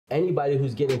anybody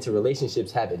who's getting into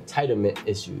relationships have entitlement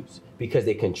issues because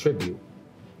they contribute,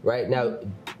 right? Now,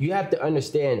 you have to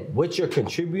understand what you're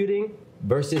contributing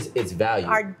versus its value.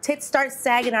 Our tits start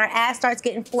sagging, our ass starts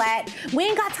getting flat. We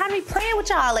ain't got time to be playing with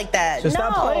y'all like that. So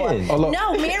stop playing.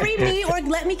 No, marry me or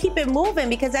let me keep it moving,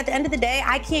 because at the end of the day,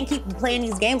 I can't keep playing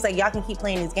these games like y'all can keep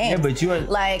playing these games. Yeah, but you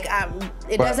like,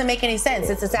 it doesn't make any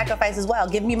sense. It's a sacrifice as well.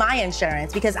 Give me my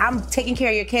insurance because I'm taking care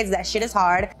of your kids. That shit is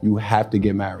hard. You have to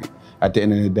get married at the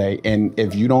end of the day. And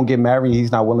if you don't get married,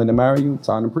 he's not willing to marry you,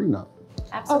 sign a prenup.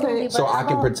 Absolutely. Okay, so I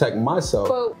can protect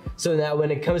myself. So now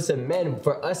when it comes to men,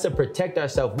 for us to protect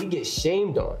ourselves, we get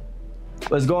shamed on.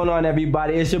 What's going on,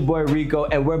 everybody? It's your boy Rico,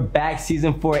 and we're back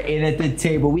season 4, 8 at the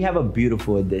table. We have a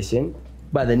beautiful addition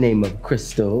by the name of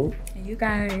Crystal. Hey, you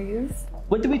guys.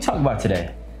 What did we talk about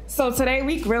today? So today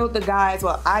we grilled the guys,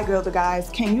 well, I grilled the guys.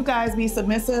 Can you guys be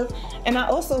submissive? And I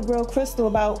also grilled Crystal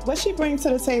about what she brings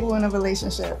to the table in a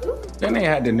relationship. Then they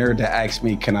had the nerve to ask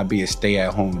me, can I be a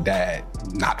stay-at-home dad?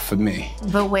 Not for me.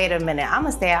 But wait a minute, I'm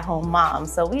a stay-at-home mom,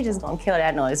 so we just gonna kill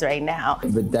that noise right now.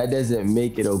 But that doesn't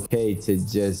make it okay to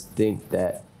just think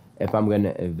that if I'm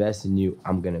gonna invest in you,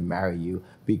 I'm gonna marry you.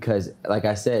 Because like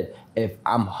I said, if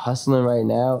I'm hustling right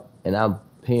now and I'm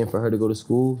paying for her to go to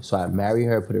school, so I marry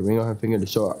her, put a ring on her finger to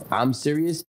show her I'm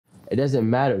serious, it doesn't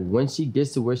matter. When she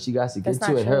gets to where she got to get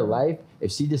to in her life,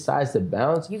 if she decides to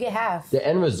bounce, you get half. The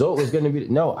end result was gonna be,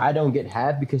 no, I don't get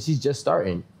half because she's just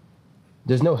starting.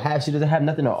 There's no half, she doesn't have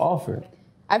nothing to offer.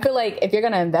 I feel like if you're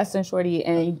gonna invest in Shorty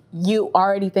and you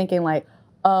already thinking like,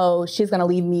 oh, she's gonna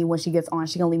leave me when she gets on,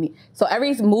 she's gonna leave me. So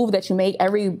every move that you make,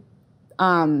 every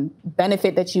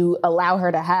benefit that you allow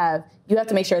her to have, you have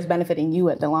to make sure it's benefiting you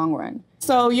at the long run.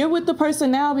 So you're with the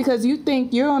person now because you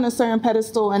think you're on a certain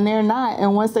pedestal and they're not.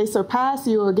 And once they surpass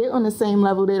you or get on the same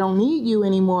level, they don't need you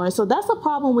anymore. So that's a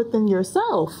problem within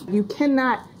yourself. You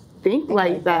cannot think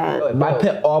like that. If I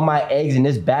put all my eggs in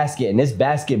this basket and this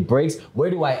basket breaks, where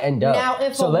do I end up? Now,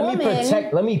 if so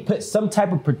let me put some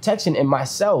type of protection in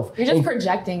myself. You're just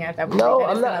projecting at that point. No,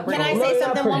 I'm not. Can I say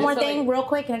something, one more thing real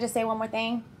quick? Can I just say one more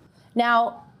thing?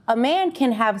 Now, a man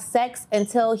can have sex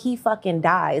until he fucking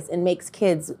dies and makes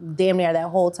kids damn near that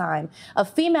whole time. A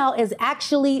female is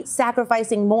actually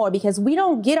sacrificing more because we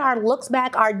don't get our looks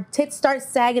back, our tits start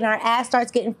sagging, our ass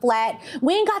starts getting flat.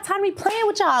 We ain't got time to be playing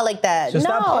with y'all like that. So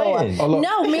stop playing.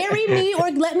 No, marry me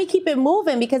or let me keep it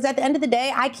moving, because at the end of the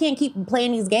day, I can't keep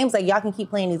playing these games like y'all can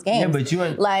keep playing these games. Yeah, but you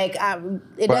ain't... Like,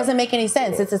 it doesn't make any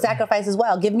sense. It's a sacrifice as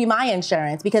well. Give me my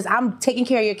insurance because I'm taking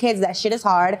care of your kids. That shit is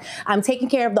hard. I'm taking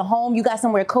care of the home. You got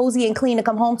somewhere cozy and clean to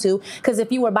come home to, because if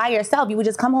you were by yourself, you would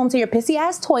just come home to your pissy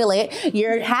ass toilet,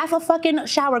 you're half a fucking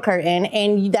shower curtain,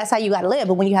 and that's how you gotta live.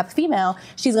 But when you have a female,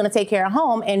 she's gonna take care of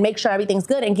home and make sure everything's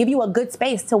good and give you a good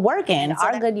space to work in.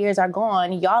 Our good years are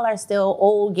gone. Y'all are still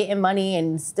old, getting money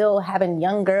and still having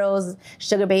young girls,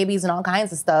 sugar babies and all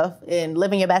kinds of stuff and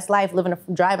living your best life,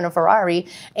 driving a Ferrari.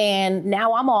 And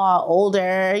now I'm all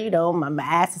older, you know, my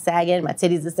ass is sagging, my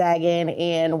titties are sagging,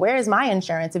 and where's my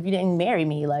insurance if you didn't marry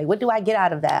me? Like, what do I get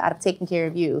out of that? Out of taking care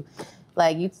of you?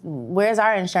 Like, where's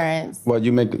our insurance? Well,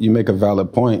 you make a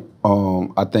valid point.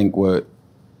 I think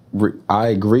I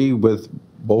agree with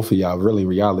both of y'all, really,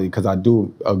 reality, because I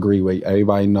do agree with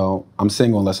everybody know I'm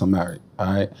single unless I'm married,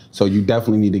 all right? So you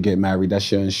definitely need to get married.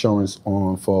 That's your insurance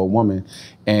for a woman.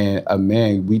 And a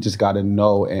man, we just got to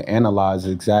know and analyze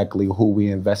exactly who we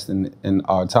invest in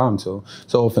our time to.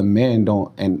 So if a man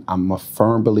don't, and I'm a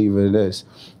firm believer of this,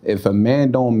 if a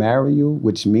man don't marry you,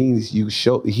 which means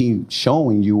he's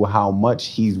showing you how much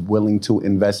he's willing to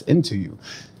invest into you.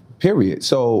 Period.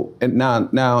 So and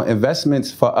now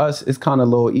investments for us is kind of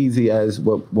a little easy, as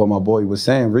what my boy was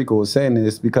saying, Rico was saying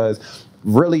this, because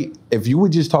really, if you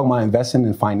would just talk about investing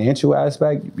in financial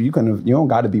aspect, you don't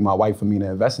got to be my wife for me to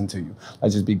invest into you.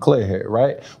 Let's just be clear here,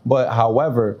 right? But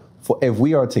however, if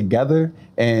we are together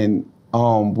and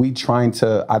we trying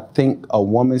to, I think a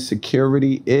woman's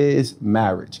security is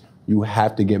marriage. You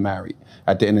have to get married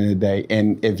at the end of the day.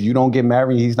 And if you don't get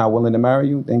married, he's not willing to marry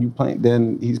you,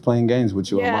 then he's playing games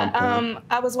with you. Yeah,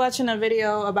 I was watching a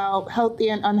video about healthy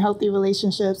and unhealthy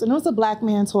relationships, and it was a black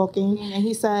man talking, and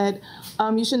he said,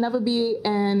 you should never be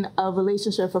in a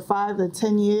relationship for 5 to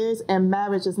 10 years, and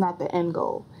marriage is not the end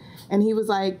goal. And he was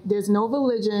like, there's no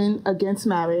religion against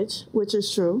marriage, which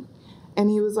is true. And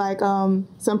he was like,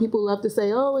 some people love to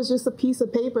say, oh, it's just a piece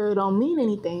of paper, it don't mean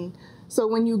anything. So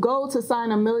when you go to sign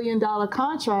 $1 million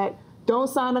contract, don't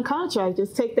sign a contract.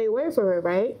 Just take their word for it,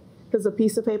 right? Because a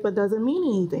piece of paper doesn't mean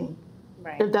anything.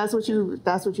 Right. If that's what you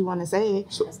want to say.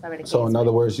 So in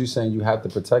other words, you're saying you have to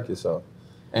protect yourself.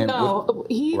 And no,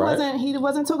 he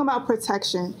wasn't talking about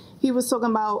protection. He was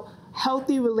talking about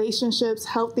healthy relationships,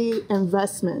 healthy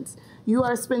investments. you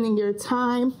are spending your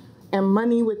time and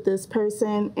money with this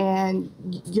person, and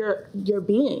you're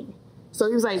being. So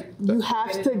he was like, you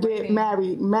have to get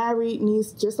married. Married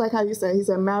needs, just like how you said, he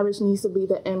said marriage needs to be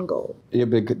the end goal. Yeah,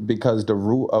 because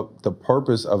the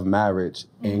purpose of marriage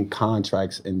and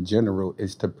contracts in general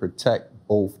is to protect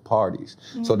both parties.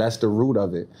 So that's the root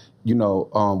of it, you know,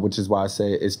 which is why I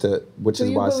say it's to, which Do is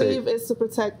you why I say. believe it's to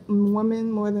protect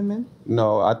women more than men?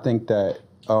 No, I think that,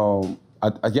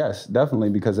 yes, definitely,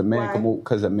 because a man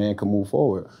can move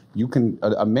forward. You can,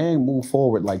 a man move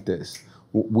forward like this.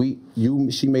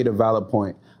 She made a valid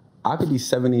point. I could be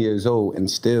 70 years old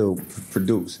and still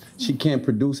produce. She can't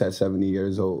produce at 70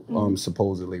 years old,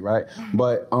 supposedly, right?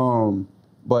 But on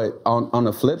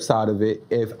the flip side of it,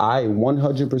 if I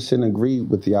 100% agree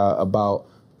with y'all about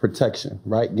protection,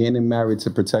 right? Getting married to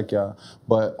protect y'all.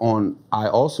 But I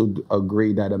also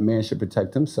agree that a man should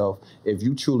protect himself. If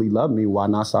you truly love me, why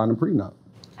not sign a prenup?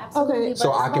 Okay,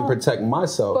 so I can protect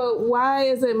myself. But why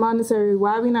is it monetary?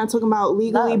 Why are we not talking about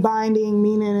legally binding?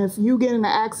 Meaning, if you get in an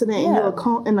accident and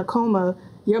you're in a coma,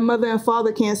 your mother and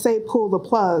father can't say pull the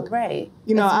plug. Right.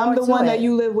 You know, I'm the one that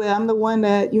you live with. I'm the one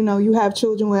that, you know, you have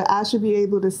children with. I should be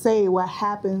able to say what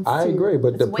happens. I agree,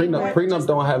 but the prenup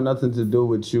don't have nothing to do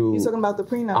with you. You're talking about the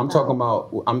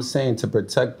prenup. I'm saying to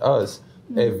protect us.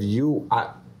 If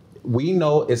we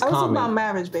know it's common. I was talking about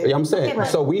marriage, baby. Yeah, I'm saying,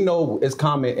 so we know it's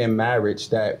common in marriage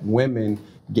that women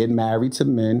get married to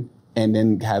men and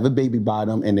then have a baby by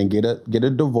them and then get a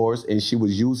divorce, and she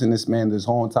was using this man this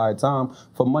whole entire time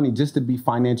for money just to be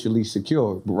financially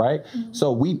secure, right?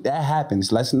 So that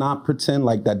happens. Let's not pretend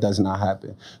like that does not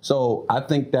happen. So I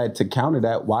think that to counter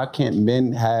that, why can't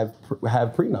men have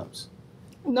prenups?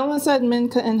 No one said men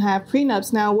couldn't have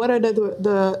prenups. Now, what are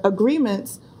the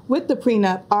agreements with the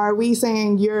prenup? Are we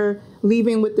saying you're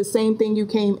leaving with the same thing you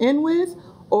came in with,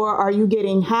 or are you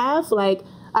getting half? Like,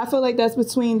 I feel like that's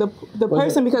between the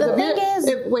person, because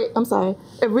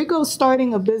if Rico's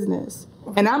starting a business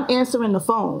and I'm answering the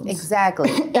phones, exactly,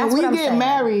 and we get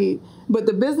married, but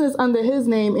the business under his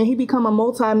name and he become a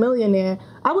multi-millionaire,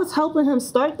 I was helping him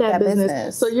start that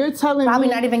business. So you're telling probably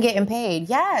me not even getting paid.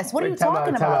 Yes. What are you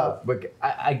talking about? But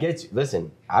I get you.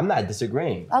 Listen, I'm not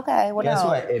disagreeing. Okay. Well, guess no.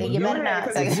 what?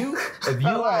 If you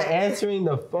are answering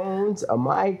the phones of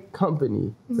my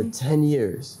company for 10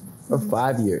 years or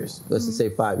 5 years, let's just say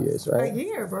 5 years, right? A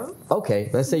year, bro. Okay.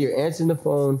 Let's say you're answering the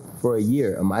phone for a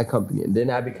year of my company, and then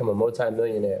I become a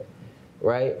multi-millionaire,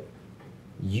 right?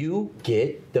 You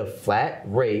get the flat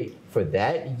rate for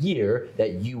that year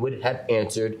that you would have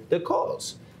answered the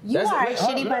calls. You are a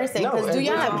shitty person, because do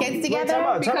y'all have kids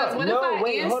together? Because what if I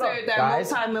answered that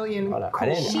multi-million call?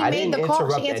 I didn't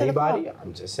interrupt anybody.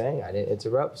 I'm just saying I didn't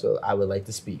interrupt, so I would like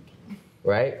to speak,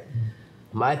 right?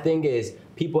 My thing is,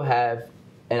 people have,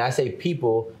 and I say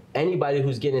people, anybody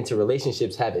who's getting into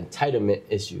relationships have entitlement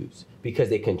issues because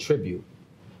they contribute,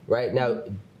 right? Now,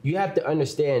 you have to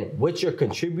understand what you're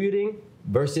contributing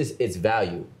versus its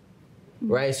value,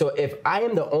 right? So if I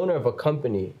am the owner of a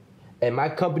company and my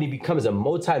company becomes a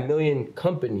multi-million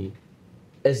company,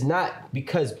 it's not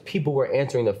because people were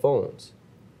answering the phones.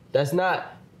 That's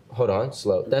not,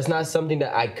 that's not something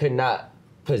that I could not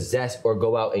possess or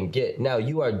go out and get. Now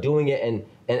you are doing it,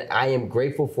 and I am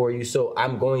grateful for you, so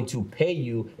I'm going to pay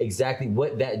you exactly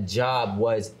what that job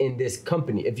was in this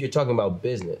company, if you're talking about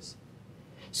business.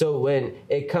 So when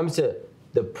it comes to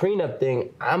the prenup thing,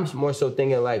 I'm more so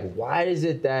thinking like, why is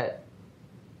it that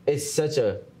it's such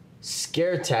a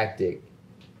scare tactic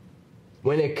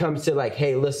when it comes to like,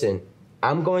 hey, listen,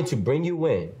 I'm going to bring you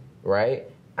in, right?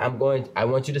 I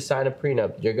want you to sign a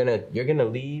prenup. You're gonna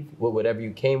leave with whatever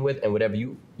you came with and whatever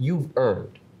you've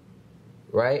earned,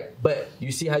 right? But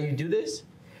you see how you do this?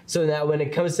 So now when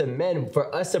it comes to men,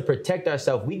 for us to protect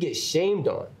ourselves, we get shamed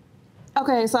on.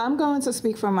 Okay, so I'm going to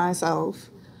speak for myself.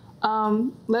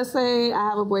 Let's say I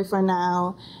have a boyfriend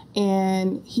now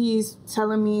and he's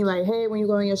telling me like, hey, when you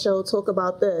go on your show, talk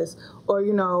about this, or,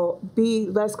 you know, be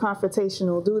less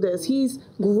confrontational, do this. He's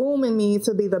grooming me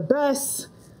to be the best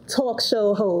talk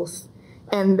show host.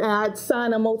 And I'd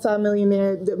sign a multi-million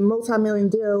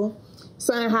deal.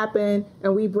 Something happened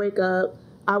and we break up.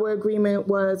 Our agreement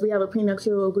was, we have a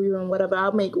prenuptial agreement, whatever.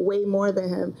 I'll make way more than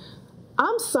him.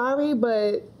 I'm sorry,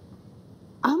 but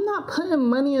I'm not putting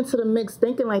money into the mix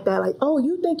thinking like that. Like, oh,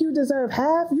 you think you deserve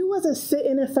half? You wasn't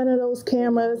sitting in front of those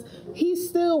cameras. He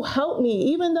still helped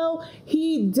me, even though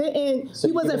he didn't. So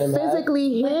he wasn't giving him physically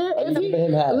here. Are you giving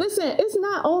him half? Listen, it's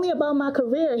not only about my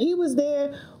career. He was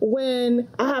there when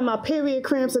I had my period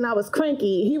cramps and I was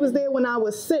cranky. He was there when I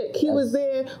was sick. He was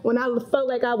there when I felt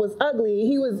like I was ugly.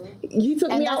 He took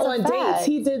me out on dates.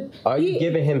 He did. Are you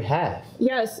giving him half?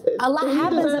 Yes. A lot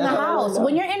happens in the house.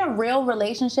 When When you're in a real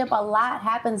relationship, a lot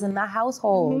happens in the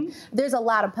household. There's a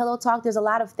lot of pillow talk. There's a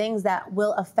lot of things that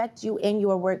will affect you in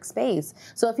your workspace.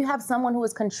 So if you have someone who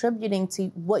is contributing to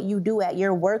what you do at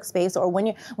your workspace, or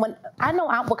when I know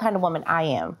what kind of woman I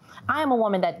am. I am a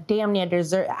woman that damn near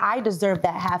I deserve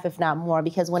that half, if not more,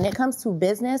 because when it comes to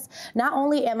business, not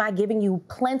only am I giving you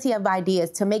plenty of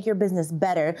ideas to make your business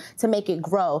better, to make it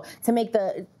grow, to make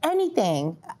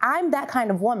anything, I'm that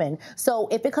kind of woman. So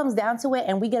if it comes down to it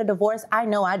and we get a divorce, I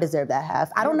know I deserve that half.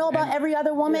 I don't know about every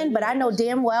other woman, but I know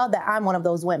damn well that I'm one of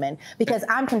those women because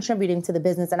I'm contributing to the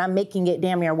business and I'm making it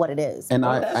damn near what it is. And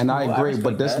I agree,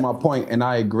 but this is my point, and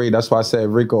I agree. That's why I said,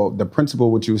 Rico, the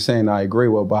principle what you were saying, I agree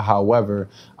with. But however,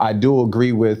 I do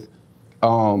agree with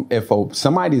if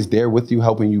somebody's there with you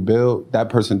helping you build, that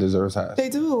person deserves half. They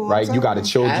do, right? You got a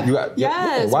children. You got,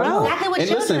 yes, why not? Exactly what and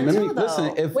children listen, too,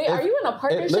 though. Wait, are you in a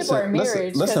partnership or a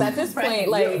marriage? Because at this point,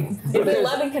 like, if it's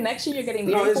love and connection, you're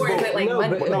getting married for, is it like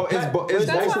money? That's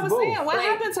what I'm saying. What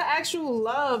happened to actual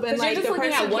love and like you're just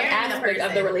looking at one aspect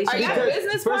of the relationship? Are you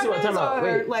business partners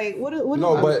or like what?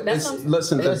 No, but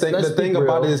listen. The thing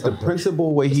about it is the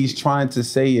principle what he's trying to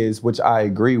say is, which I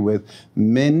agree with,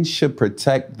 men should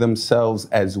protect themselves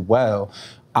as well.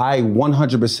 I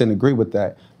 100% agree with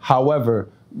that. However,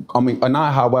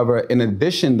 in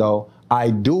addition though, I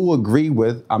do agree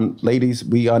with, ladies,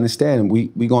 we understand,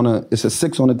 it's a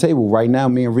 6 on the table. Right now,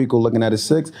 me and Rico looking at a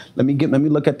 6. Let me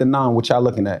look at the 9, which y'all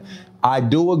looking at. I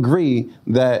do agree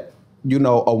that,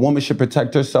 a woman should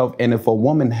protect herself, and if a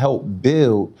woman help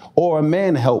build, or a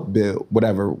man help build,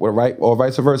 whatever, right? Or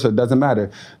vice versa, it doesn't matter.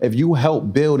 If you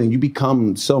help build and you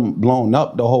become some blown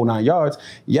up the whole 9 yards,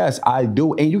 yes, I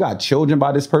do. And you got children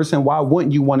by this person, why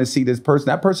wouldn't you want to see this person?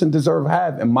 That person deserves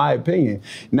half, in my opinion.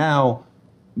 Now,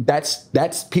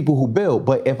 that's people who build.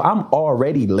 But if I'm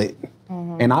already lit,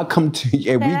 and I come to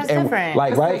you,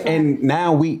 and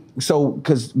now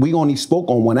because we only spoke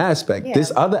on one aspect. Yeah.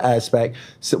 This other aspect,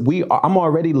 I'm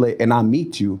already lit, and I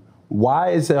meet you. Why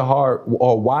is it hard,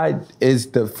 or why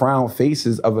is the frown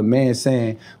faces of a man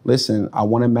saying, "Listen, I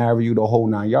want to marry you the whole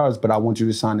 9 yards, but I want you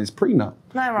to sign this prenup"?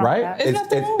 Right?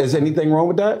 Is anything wrong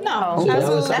with that? No,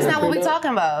 that's not what we're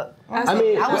talking about.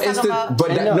 Because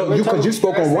you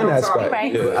spoke on one aspect.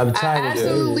 Right. Yeah, I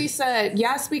absolutely said,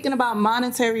 y'all speaking about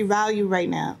monetary value right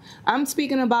now. I'm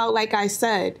speaking about, like I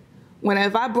said,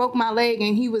 if I broke my leg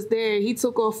and he was there, he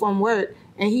took off from work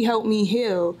and he helped me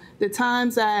heal. The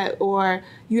times that,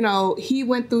 he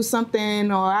went through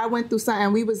something or I went through something,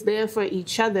 and we was there for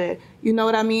each other. You know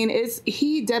what I mean?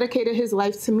 He dedicated his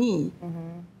life to me.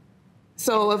 Mm-hmm.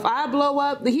 So if I blow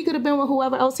up, he could have been with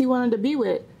whoever else he wanted to be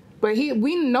with. But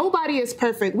nobody is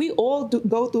perfect. We all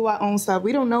go through our own stuff.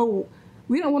 We don't know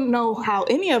how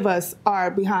any of us are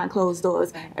behind closed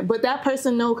doors. But that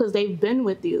person knows because they've been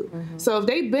with you. Mm-hmm. So if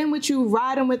they've been with you,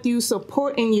 riding with you,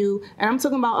 supporting you, and I'm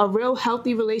talking about a real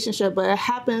healthy relationship, but it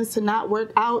happens to not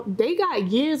work out, they got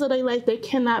years of their life they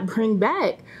cannot bring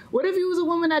back. What if you was a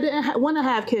woman that didn't want to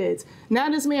have kids? Now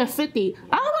this man 50.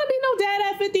 I don't want to be no dad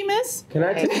at 50, miss. Can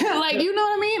I tell like, you know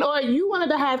what I mean? Or you wanted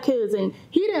to have kids and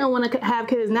he didn't want to have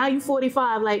kids. Now you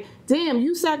 45. Like, damn,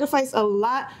 you sacrificed a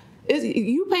lot.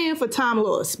 You paying for time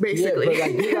lost, basically.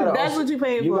 Yeah, but that's what you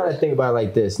paying for. You gotta think about it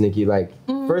like this, Nikki. Like,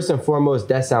 first and foremost,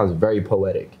 that sounds very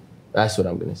poetic. That's what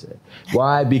I'm gonna say.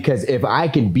 Why? Because if I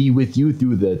can be with you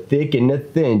through the thick and the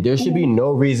thin, there should be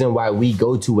no reason why we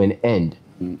go to an end.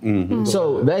 Mm-hmm.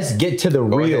 So let's get to the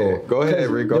real. Go ahead,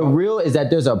 Rico. The real is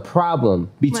that there's a problem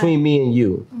between me and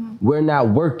you. Mm-hmm. We're not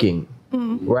working.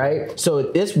 Mm-hmm. Right?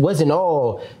 So this wasn't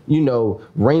all,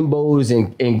 rainbows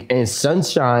and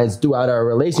sunshines throughout our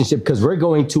relationship, because we're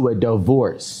going to a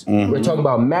divorce. Mm-hmm. We're talking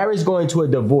about marriage going to a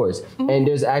divorce. Mm-hmm. And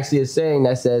there's actually a saying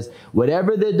that says,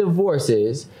 whatever the divorce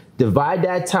is, divide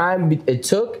that time it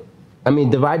took,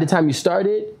 divide the time you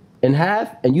started in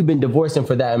half, and you've been divorcing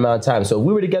for that amount of time. So if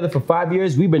we were together for 5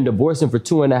 years, we've been divorcing for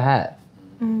 2.5.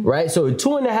 Right? So in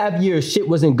 2.5 years, shit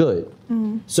wasn't good.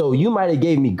 So you might have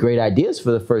gave me great ideas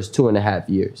for the first 2.5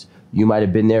 years. You might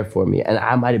have been there for me, and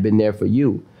I might have been there for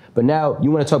you. But now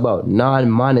you want to talk about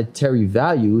non-monetary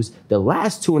values. The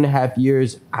last 2.5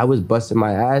 years, I was busting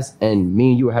my ass, and me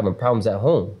and you were having problems at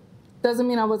home. Doesn't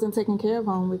mean I wasn't taking care of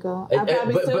home. We go. I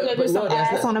probably still gave you some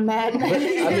ass on a Mad Men.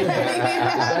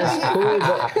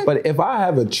 That's cool, But if I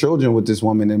have a children with this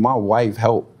woman and my wife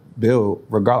helped build,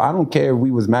 regardless, I don't care if we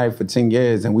was married for 10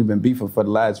 years and we've been beefing for the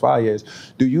last 5 years.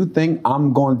 Do you think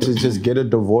I'm going to just get a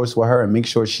divorce with her and make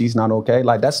sure she's not okay?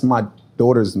 Like, that's my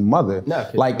daughter's mother. No,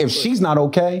 like, if she's not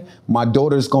okay, my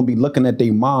daughter's going to be looking at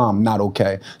their mom not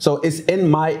okay. So it's in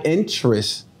my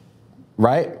interest,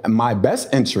 right? My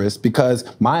best interest, because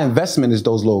my investment is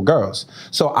those little girls.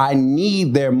 So I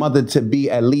need their mother to be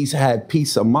at least had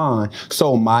peace of mind.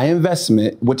 So my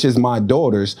investment, which is my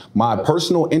daughters, my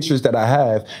personal interest that I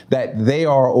have, that they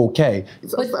are okay.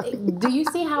 But do you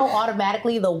see how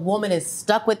automatically the woman is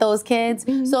stuck with those kids?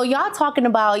 So y'all talking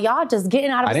about y'all just getting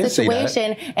out of the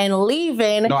situation and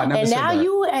leaving, No, I never and said now that.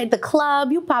 you at the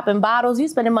club, you popping bottles, you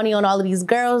spending money on all of these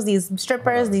girls, these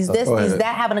strippers, these this, these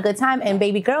that, having a good time, and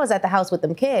baby girl is at the house with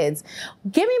them kids.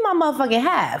 Give me my motherfucking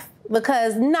half.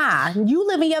 Because you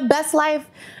living your best life,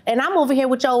 and I'm over here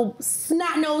with your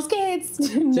snot-nosed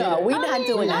kids. No, we're not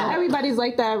doing Not that. everybody's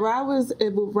like that. Rise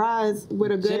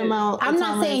with a good amount. I'm of not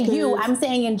time with saying his you. kids. I'm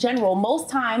saying in general. Most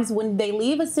times when they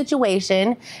leave a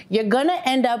situation, you're gonna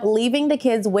end up leaving the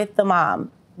kids with the mom.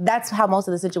 That's how most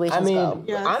of the situations I mean, go.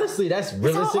 Yes. honestly, that's how it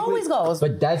realistically. always goes.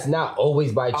 But that's not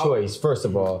always by choice, first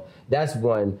of all. That's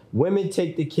one. Women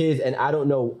take the kids, and I don't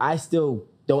know, I still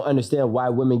don't understand why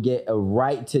women get a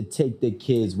right to take the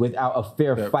kids without a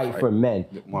fair fight for men.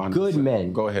 100%. Good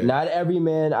men. Go ahead. Not every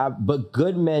man, but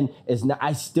good men is not.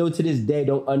 I still to this day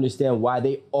don't understand why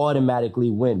they automatically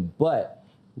win. But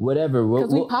whatever.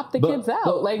 Because we pop the kids out.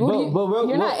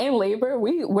 You're not in labor.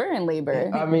 We're in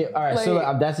labor. I mean, all right. So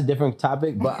that's a different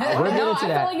topic, but we're getting No, into I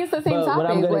that. feel like it's the same But what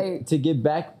I'm topic, gonna, like, to get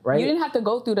back, right? You didn't have to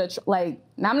go through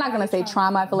now I'm not gonna say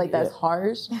trauma. I feel like that's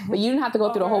harsh, but you didn't have to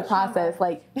go through the whole process,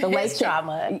 like the life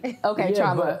trauma. Okay, Yeah,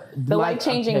 trauma. but The like,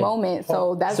 life-changing okay. moment.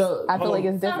 So that's. I feel like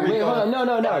it's different. Wait, hold on. No.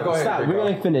 Go ahead, Stop. Rico. We're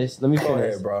gonna finish. Let me finish.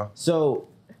 ahead, bro. So,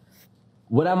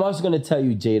 what I'm also gonna tell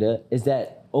you, Jada, is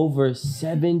that over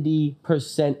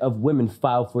 70% of women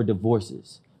file for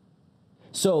divorces.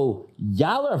 So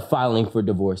y'all are filing for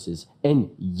divorces,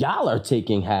 and y'all are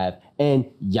taking half, and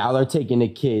y'all are taking the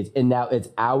kids, and now it's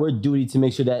our duty to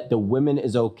make sure that the women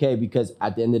is okay, because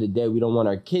at the end of the day, we don't want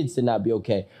our kids to not be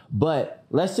okay. But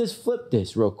let's just flip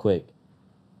this real quick.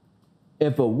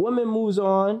 If a woman moves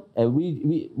on, and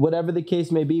we whatever the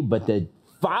case may be, but the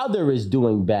father is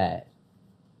doing bad,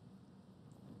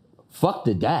 fuck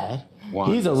the dad.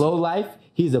 He's a lowlife.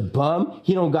 He's a bum.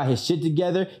 He don't got his shit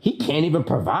together. He can't even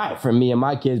provide for me and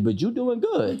my kids, but you doing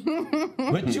good.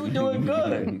 But you doing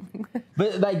good.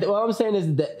 But like what I'm saying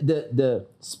is the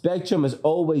spectrum is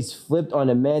always flipped on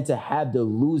a man to have the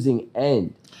losing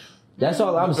end. That's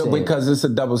all I'm saying. Because it's a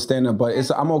double standard, but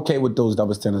I'm okay with those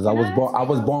double standards. I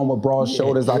was born with broad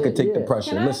shoulders. I could take the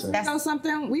pressure. Can I Listen. know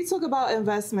something? We talk about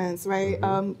investments, right?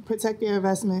 Protect your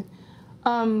investment.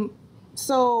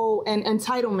 So, and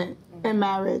entitlement in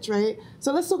marriage, right?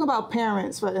 So let's talk about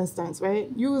parents, for instance, right?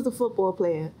 You was a football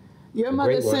player. Your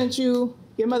mother sent you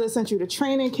to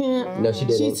training camp. No, she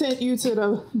didn't. She sent you to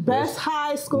the best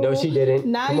high school. No, she didn't.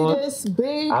 Now Come you on. this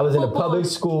big I was in a football- public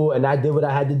school and I did what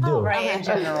I had to do. Right, in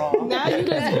general.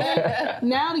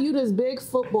 Now you this big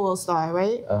football star,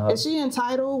 right? Is she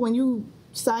entitled when you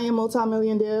sign your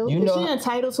multi-million deal? You Is know- she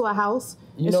entitled to a house?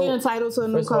 You Is know, she entitled to a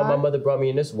new First of all, car? my mother brought me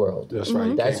in this world. That's right.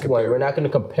 You That's can't one. compare. We're not going to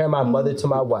compare my mother to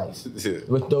my wife.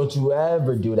 But don't you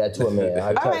ever do that to a man.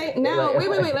 All right, now wait.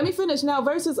 Let me finish. Now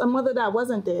versus a mother that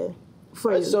wasn't there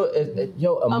for you. So,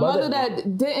 a mother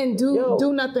that didn't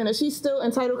do nothing. Is she still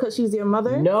entitled because she's your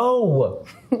mother? No.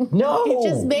 You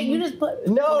just put. No.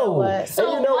 You know what? And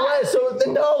you know what? So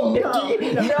no,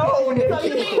 Nikki. No, Nikki. So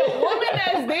you mean the woman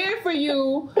that's there for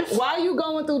you while you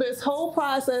going through this whole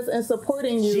process and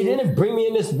supporting you? She didn't bring me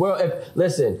in this world.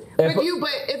 But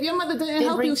if your mother didn't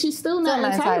help you, she's still not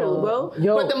entitled, bro.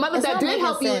 Yo, But the mother it's that not did making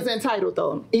help you is sense. entitled,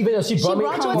 though. even though she brought me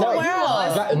brought you into the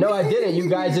world. No, I didn't. You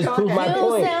guys just proved my You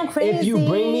point. sound If you crazy.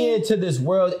 bring me into this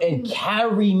world and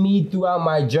carry me throughout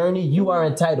my journey, you are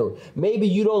entitled. Maybe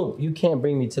you can't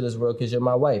bring me to this world because you're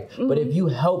my wife. But if you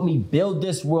help me build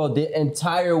this world the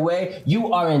entire way,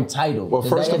 you are entitled. Well,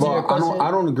 Does first that of answer your all, question? I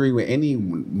don't agree with any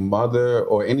mother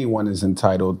or anyone is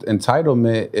entitled.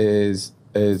 Entitlement is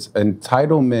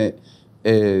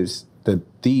the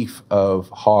thief of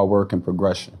hard work and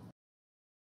progression.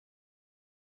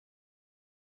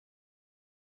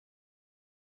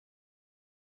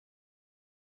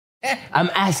 I'm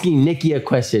asking Nikki a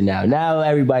question now. Now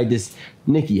everybody just,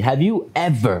 Nikki, have you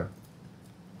ever,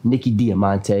 Nikki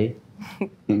Diamante,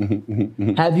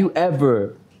 have you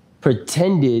ever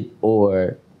pretended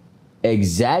or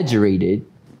exaggerated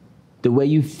the way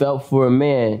you felt for a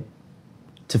man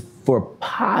for a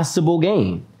possible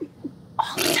gain.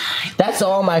 All the time. That's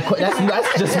all my.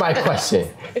 That's just my question.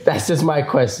 That's just my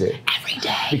question. Every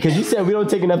day. Because you said we don't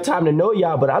take enough time to know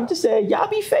y'all, but I'm just saying y'all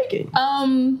be faking.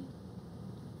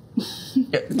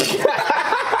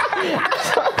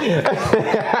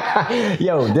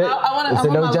 Yo, I want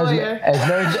no my judgment.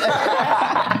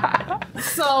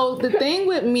 So the thing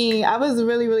with me, I was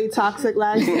really, really toxic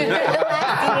last year.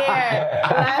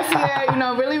 Last year, you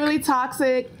know, really, really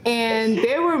toxic. And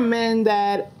there were men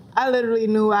that I literally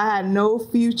knew I had no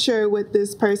future with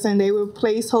this person. They were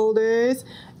placeholders.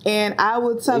 And I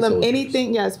would tell them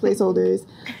anything. Yes, placeholders.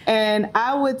 And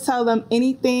I would tell them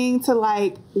anything to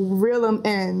like reel them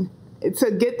in, to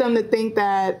get them to think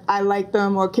that I liked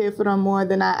them or cared for them more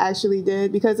than I actually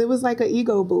did, because it was like an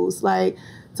ego boost. Like,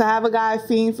 to have a guy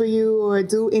fiend for you or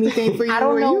do anything for you, I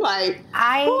don't know. You like,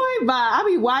 boy, bye. I'll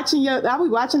be watching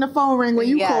the phone ring when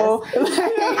you call.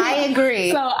 I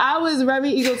agree. So I was very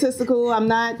egotistical. I'm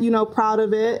not, you know, proud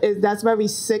of it. That's very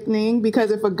sickening, because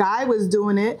if a guy was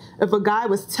doing it, if a guy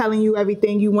was telling you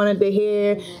everything you wanted to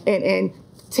hear and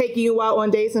taking you out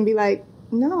on dates and be like,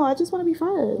 no, I just want to be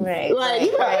friends. Right. Like,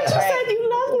 you said you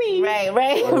love me.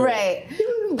 Right.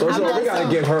 So we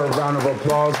gotta give her a round of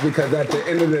applause, because at the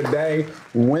end of the day,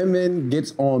 women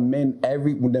gets on men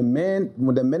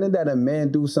when the minute that a man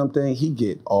do something, he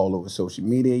get all over social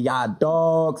media. Y'all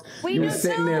dogs. We you do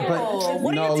sitting too. there.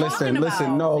 What are you talking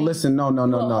about? No. Listen.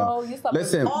 you slept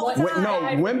Listen. all the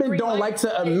time. Women don't like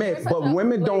to admit, but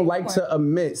women don't like to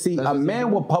admit. See, a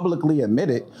man will publicly admit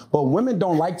it, but women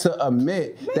don't like to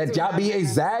admit that y'all be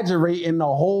exaggerating a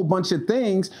whole bunch of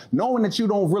things, knowing that you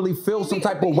don't really feel some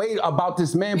type of way about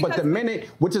this man. But the minute,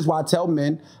 which is why I tell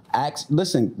men,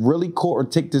 listen, really court or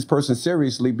take this person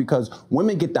seriously, because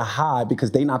women get the high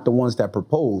because they not the ones that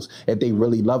propose. If they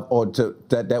really love or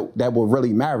that will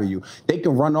really marry you, they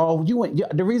can run off.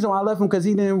 The reason why I left him because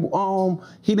he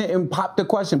didn't pop the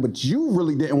question, but you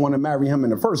really didn't want to marry him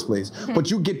in the first place. But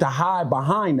you get the high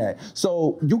behind that,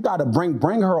 so you got to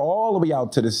bring her all the way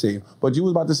out to the sea. But you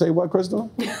was about to say what,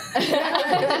 Crystal?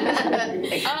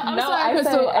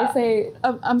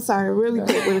 I'm sorry, really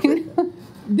quick.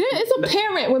 It's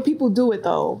apparent when people do it,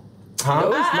 though. Huh?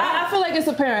 No, I feel like it's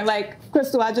apparent. Like,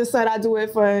 Crystal, I just said I do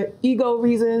it for ego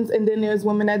reasons, and then there's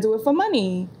women that do it for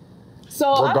money. So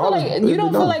I feel like you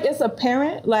don't feel like it's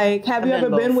apparent. Like, have you ever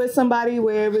been with somebody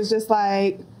where it was just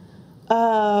like,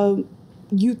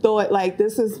 you thought like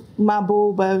this is my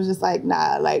boo, but it was just like,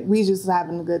 nah, like we just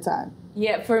having a good time.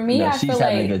 Yeah, for me, I she's feel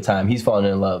having like a good time. He's falling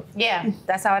in love. Yeah,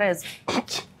 that's how it is.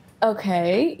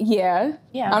 Okay, yeah.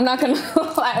 I'm not gonna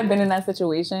lie, I've been in that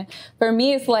situation. For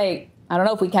me, it's like, I don't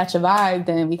know, if we catch a vibe,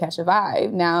 then we catch a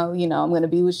vibe. Now, you know, I'm gonna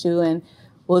be with you and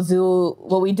we'll do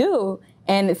what we do.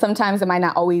 And sometimes it might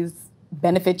not always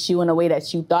benefit you in a way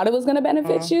that you thought it was gonna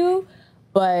benefit you,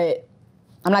 but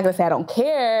I'm not gonna say I don't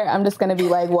care. I'm just gonna be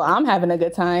like, well, I'm having a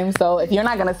good time. So if you're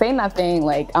not gonna say nothing,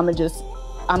 like, I'm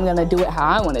gonna do it how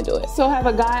I wanna do it. So have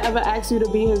a guy ever asked you to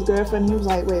be his girlfriend? He was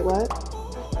like, wait, what?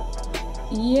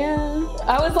 Yeah.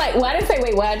 I was like, well, I didn't say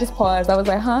wait, what? I just paused. I was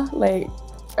like, huh? Like,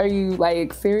 are you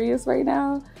like serious right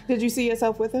now? Did you see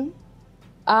yourself with him?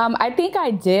 I think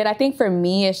I did. I think for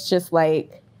me, it's just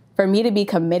like, for me to be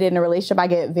committed in a relationship, I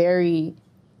get very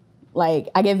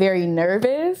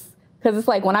nervous. Because it's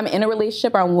like when I'm in a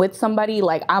relationship or I'm with somebody,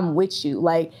 like I'm with you.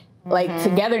 Like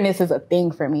togetherness is a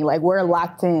thing for me. Like we're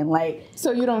locked in. Like,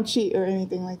 so you don't cheat or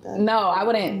anything like that? No, I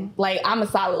wouldn't. Like I'm a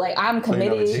solid. Like I'm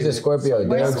committed. She's a Scorpio.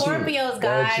 We're Scorpios,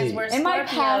 guys. We're Scorpios. In my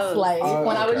past life,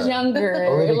 when I was younger,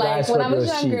 like when I was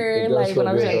younger, like when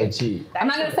I was younger, I'm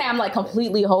not gonna say I'm like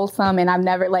completely wholesome, and I've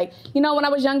never like, you know, when I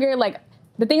was younger, like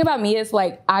the thing about me is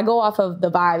like I go off of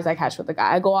the vibes I catch with the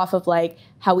guy. I go off of like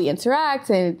how we interact,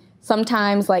 and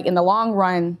sometimes like in the long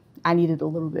run, I needed a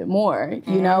little bit more,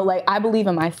 you know, like I believe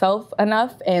in myself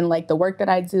enough and like the work that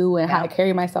I do and how I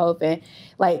carry myself, and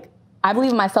like I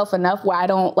believe in myself enough where I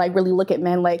don't like really look at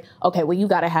men like, okay, well, you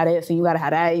gotta have this and you gotta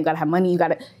have that, and you gotta have money, you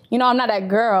gotta, you know, I'm not that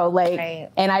girl, like,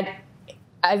 and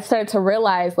I started to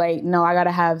realize like, no, I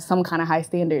gotta have some kind of high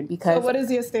standard. Because so what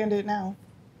is your standard now?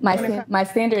 My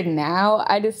standard now,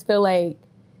 I feel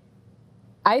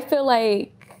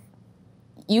like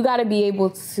you gotta be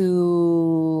able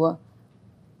to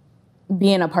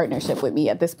be in a partnership with me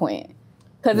at this point.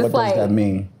 Because it's like, what does that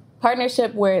mean?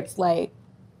 Partnership where it's like,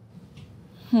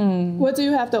 What do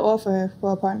you have to offer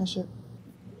for a partnership?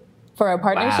 For a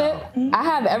partnership, I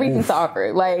have everything to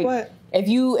offer. Like, what? If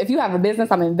you have a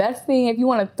business, I'm investing. If you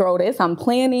want to throw this, I'm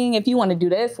planning. If you want to do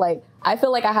this, like, I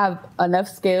feel like I have enough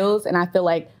skills, and I feel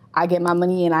like I get my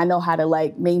money and I know how to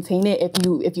like maintain it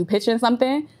if you pitch in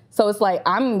something. So it's like,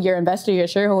 I'm your investor, your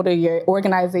shareholder, your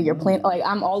organizer, your plan. Like,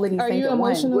 I'm all of these Are things you in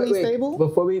one. emotionally stable?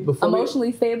 Before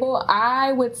Emotionally stable,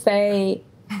 I would say,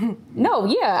 no,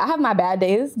 yeah, I have my bad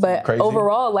days, but Crazy.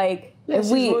 overall, like, if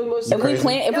we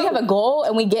have a goal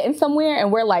and we getting somewhere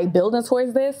and we're like building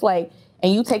towards this, like,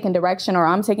 and you taking direction or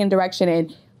I'm taking direction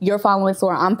and you're following suit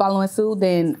or I'm following suit,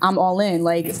 then I'm all in.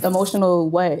 Like, emotional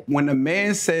what? When a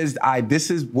man says, that's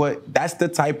the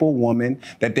type of woman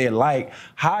that they like,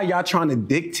 how are y'all trying to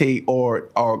dictate or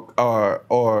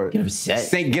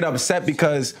get upset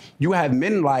because you have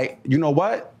men like, you know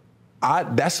what?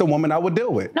 That's a woman I would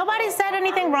deal with. Nobody said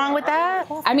anything wrong with that.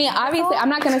 I mean, obviously, I'm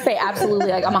not going to say absolutely,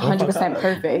 like, I'm 100%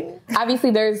 perfect. Obviously,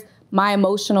 there's my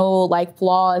emotional, like,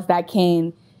 flaws that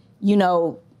can, you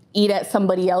know, eat at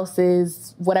somebody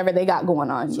else's whatever they got going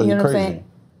on. So you know what I'm crazy. saying?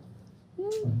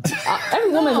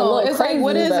 Every woman's a little It's crazy.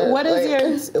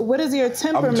 like, what is your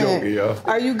temperament? joking, yo.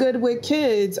 Are you good with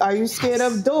kids? Are you scared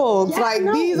of dogs?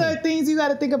 These are things you got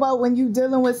to think about when you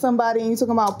dealing with somebody and you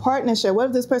talking about partnership. What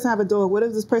if this person have a dog? What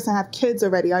if this person have kids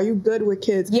already? Are you good with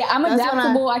kids? Yeah, I'm That's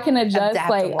adaptable. I can adjust.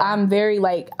 Adaptable. Like, I'm very,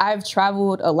 like, I've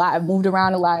traveled a lot. I've moved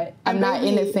around a lot. I'm And not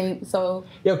in maybe- the same, so.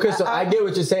 Yo, Crystal, I get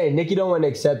what you're saying. Nikki don't want to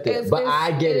accept it, but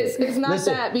I get it. It's not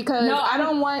Listen, that because No, I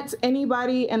don't want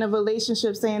anybody in a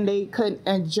relationship saying they couldn't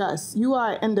adjust. You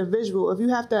are an individual. If you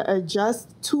have to adjust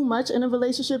too much in a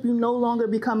relationship, you no longer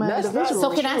become an That's not individual.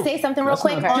 So can I say something real That's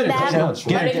quick not on true. that? That's not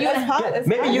Get true. it.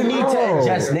 Maybe you need to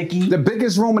adjust, Nikki. The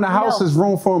biggest room in the house No. is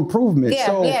room for improvement. Yeah,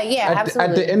 so yeah, at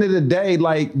absolutely. the end of the day,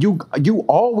 like you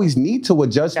always need to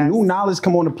adjust. Yes. New knowledge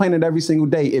come on the planet every single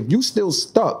day. If you still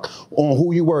stuck on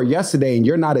who you were yesterday and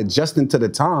you're not adjusting to the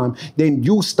time, then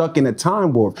you stuck in a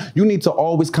time warp. You need to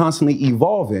always constantly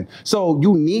evolving. So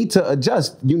you need to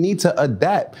adjust. You need to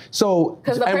adapt. So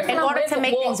Because the person In I'm order with to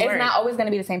make will- things is work. not always going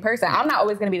to be the same person. I'm not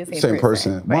always going to be the same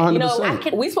person. 100%. You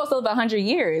know, we supposed to live 100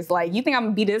 years. Like, you think I'm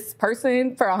going to be this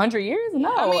person for 100 years?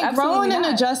 No, I mean, absolutely growing and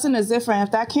not. adjusting is different.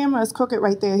 If that camera is crooked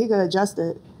right there, he could adjust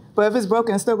it. But if it's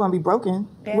broken, it's still going to be broken,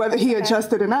 Yeah, whether he okay.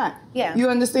 adjusted or not. Yeah. You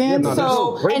understand? Yeah, no,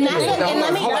 so, that's- And that's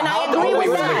and I agree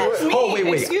with that.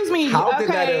 wait. Excuse me. How did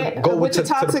okay, that go with the to the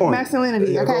toxic point?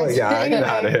 masculinity? Yeah, go Okay. ahead. Yeah, I get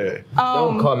out of here.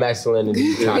 Don't call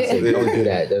masculinity toxic. Don't do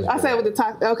that. That's I said with the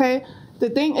toxic. Okay. The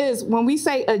thing is, when we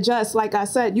say adjust, like I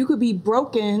said, you could be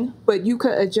broken, but you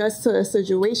could adjust to a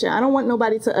situation. I don't want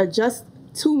nobody to adjust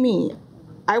to me.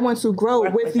 I want to grow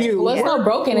with you. Well, it's not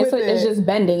broken. It's With it. just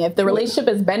bending. If the relationship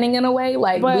is bending in a way,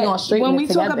 like, But we gonna straighten when it we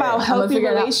together. talk about I'ma healthy figure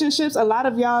it out. relationships, a lot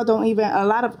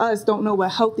of us don't know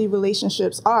what healthy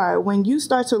relationships are. When you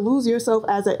start to lose yourself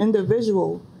as an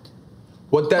individual,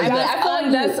 What that? I mean, I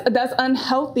feel like that's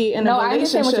unhealthy in No, a I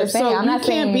understand relationship. what you're saying. So I'm you not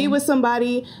can't be saying- with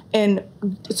somebody and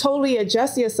totally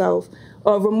adjust yourself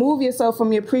or remove yourself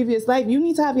from your previous life. You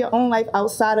need to have your own life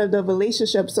outside of the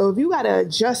relationship. So if you gotta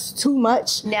adjust too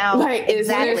much, Now, like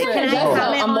exactly. it's Can I Adjust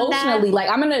comment on that? emotionally. Like,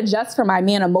 I'm gonna adjust for my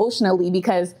man emotionally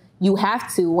because you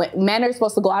have to. When men are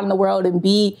supposed to go out in the world and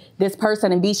be this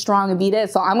person and be strong and be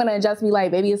this. So I'm gonna adjust and be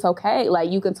like, baby, it's okay.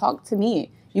 Like, you can talk to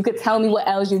me. You could tell me what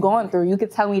else you're going through. You could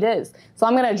tell me this. So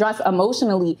I'm gonna adjust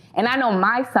emotionally. And I know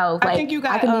myself. Like, think you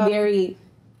got, I can be very.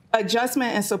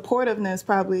 adjustment and supportiveness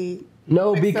probably.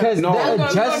 No, because No. the I'm gonna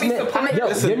be adjustment. supportive. Yo,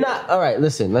 Listen. you're not. All right,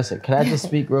 listen. Can I just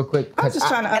speak real quick? I'm just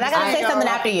trying to And I gotta say understand something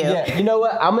y'all. after you. Yeah, you know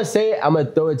what? I'm gonna say it. I'm gonna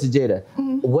throw it to Jada.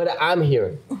 What I'm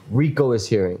hearing, Rico is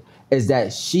hearing, is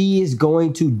that she is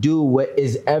going to do what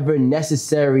is ever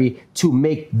necessary to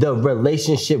make the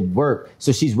relationship work.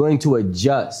 So she's willing to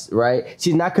adjust, right?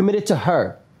 She's not committed to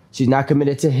her. She's not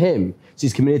committed to him.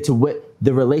 She's committed to what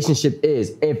the relationship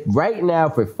is. If right now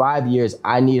for 5 years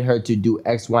I need her to do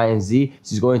X, Y, and Z,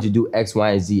 she's going to do X,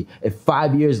 Y, and Z. If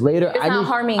 5 years later It's I not need,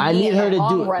 harming I me need in her the to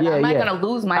long do. run. Yeah, I'm not yeah. gonna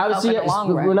lose myself in the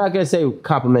long run. We're not gonna say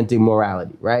complimenting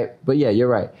morality, right? But yeah, you're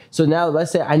right. So now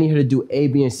let's say I need her to do A,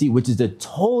 B, and C, which is the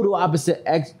total opposite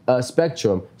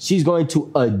spectrum. She's going to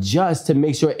adjust to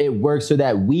make sure it works so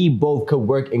that we both could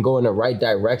work and go in the right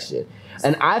direction.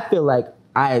 And I feel like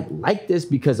I like this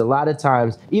because a lot of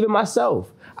times, even myself,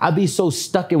 I'll be so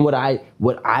stuck in what I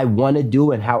want to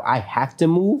do and how I have to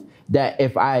move that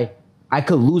if I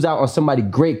could lose out on somebody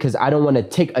great because I don't want to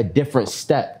take a different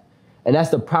step. And that's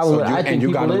the problem with I think you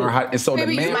people gotta live. learn how. And so the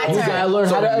Maybe man, it's my turn. You gotta learn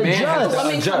how to the man has adjust. to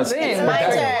Woman adjust. comes in. It's my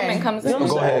That's turn. where woman comes in. You know what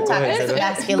I'm Go ahead, saying? go ahead. Toxic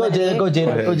Jada.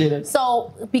 masculinity. Go Jada.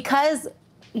 So because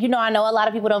you know, I know a lot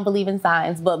of people don't believe in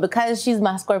signs, but because she's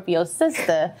my Scorpio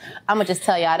sister, I'm gonna just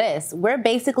tell y'all this. We're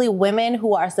basically women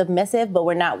who are submissive, but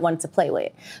we're not one to play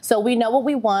with. So we know what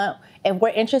we want. If we're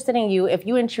interested in you, if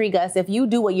you intrigue us, if you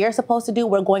do what you're supposed to do,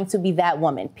 we're going to be that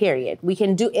woman, period. We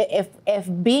can do,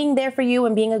 if being there for you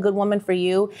and being a good woman for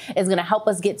you is gonna help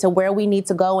us get to where we need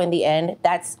to go in the end,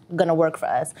 that's gonna work for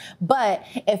us. But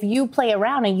if you play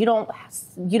around and you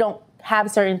don't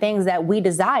have certain things that we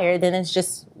desire, then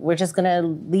we're just gonna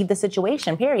leave the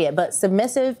situation, period. But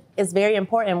submissive is very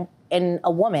important in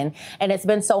a woman. And it's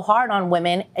been so hard on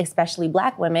women, especially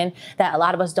Black women, that a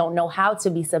lot of us don't know how to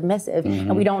be submissive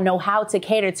and we don't know how to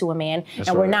cater to a man.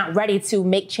 We're not ready to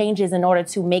make changes in order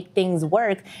to make things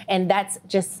work. And that's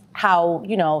just how,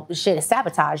 you know, shit is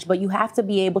sabotaged. But you have to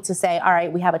be able to say, all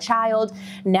right, we have a child.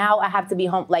 Now I have to be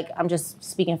home. Like, I'm just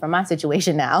speaking from my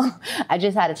situation now. I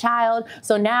just had a child.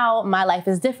 So now my life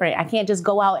is different. I can't just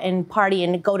go out and party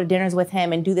and go to dinners with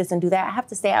him and do this and do that. I have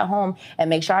to stay at home and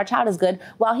make sure our child is good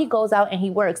while he goes out and he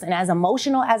works. And as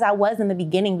emotional as I was in the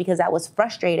beginning, because I was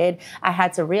frustrated, I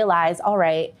had to realize, all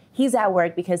right, he's at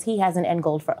work because he has an end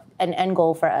goal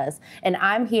for us. And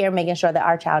I'm here making sure that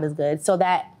our child is good so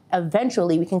that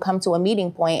eventually we can come to a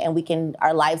meeting point and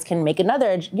our lives can make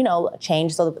another, you know,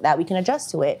 change so that we can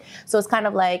adjust to it. So it's kind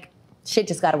of like, shit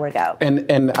just got to work out.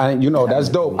 And I, you know, that's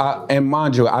dope. And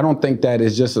mind you, I don't think that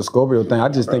is just a Scorpio thing. I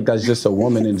just think that's just a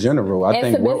woman in general.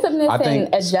 Submissiveness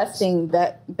and adjusting,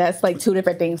 that's like two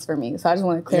different things for me. So I just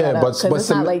want to clear that up. But it's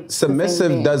not like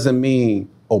submissive doesn't mean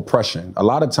oppression. A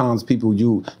lot of times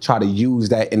people try to use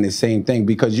that in the same thing,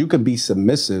 because you could be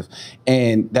submissive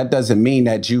and that doesn't mean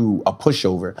that you a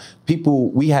pushover. People,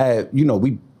 we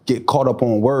get caught up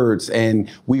on words and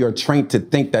we are trained to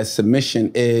think that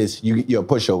submission is you're a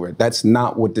pushover. That's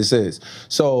not what this is.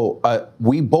 So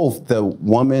we both, the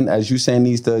woman, as you saying,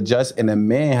 needs to adjust, and the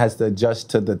man has to adjust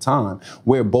to the time.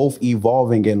 We're both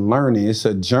evolving and learning. It's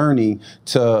a journey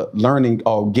to learning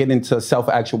or getting to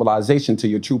self-actualization, to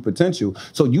your true potential.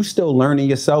 So you still learning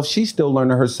yourself, she's still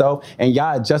learning herself, and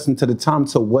y'all adjusting to the time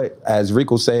to what, as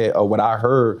Rico said, or what I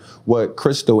heard, what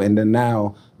Crystal and then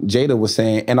now Jada was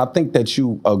saying, and I think that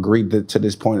you agreed to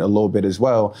this point a little bit as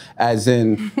well, as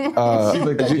in,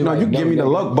 you give me the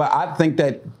look, but I think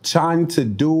that trying to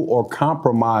do or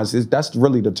compromise, that's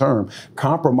really the term,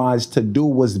 compromise to do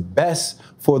what's best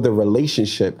for the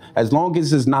relationship. As long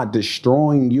as it's not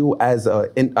destroying you as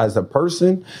a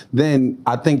person, then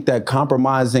I think that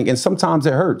compromising, and sometimes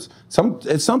it hurts.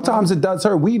 Sometimes it does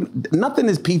hurt. Nothing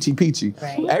is peachy peachy.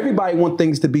 Right. Everybody wants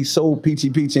things to be so peachy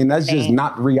peachy, and that's just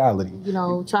not reality. You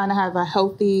know, trying to have a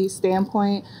healthy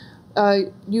standpoint.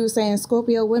 You were saying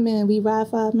Scorpio women, we ride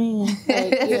for our men.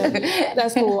 Like, yeah,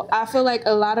 that's cool. I feel like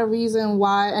a lot of reason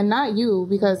why, and not you,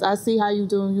 because I see how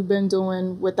you've been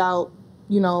doing without,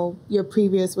 you know, your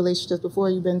previous relationships before.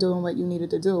 You've been doing what you needed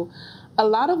to do. A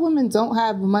lot of women don't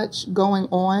have much going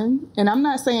on, and I'm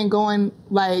not saying going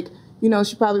like, you know,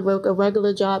 she probably work a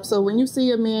regular job. So when you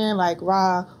see a man like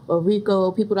Ra or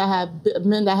Rico,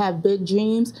 men that have big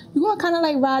dreams, you're gonna kind of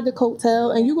like ride the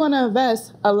coattail, and you're gonna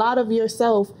invest a lot of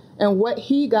yourself in what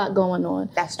he got going on.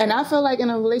 That's true. And I feel like in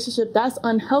a relationship that's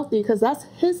unhealthy, because that's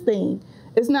his thing.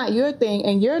 It's not your thing,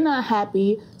 and you're not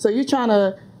happy, so you're trying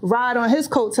to ride on his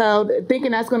coattail, thinking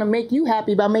that's going to make you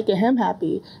happy by making him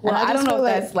happy. Well, I don't know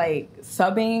if that's like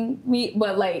subbing me,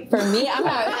 but like for me, I'm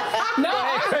not. No,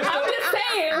 I'm just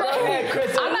saying. Like,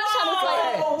 I'm not trying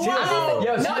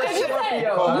to say.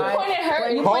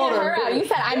 You pointed her out. You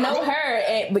said I know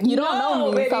her, but you don't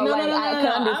know me. So like I can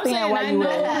understand why you would.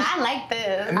 I like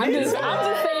this. I'm just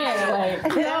saying, like,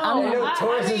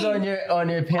 Tauruses on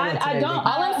your panel today.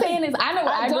 All I'm saying is I know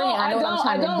what I bring. I know what I'm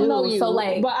trying to do. Know you, so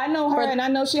like, but I know her, and I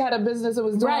know she had a business that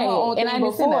was doing her own thing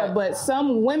before. But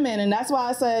some women, and that's why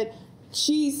I said.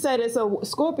 She said it's a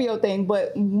Scorpio thing,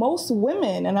 but most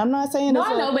women, and I'm not saying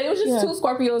I know, but it was just two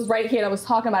Scorpios right here that was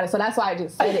talking about it, so that's why I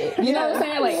just said it. You know what I'm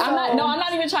saying? Like, I'm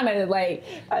not even trying to like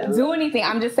do anything.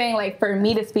 I'm just saying, like, for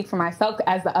me to speak for myself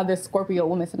as the other Scorpio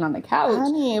woman sitting on the couch,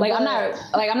 like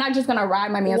I'm not just gonna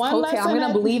ride my man's coattail. I'm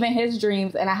gonna believe in his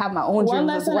dreams, and I have my own dreams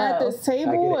as well. One lesson at this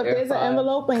table: if there's an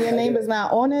envelope and your name is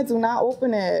not on it, do not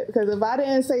open it, because if I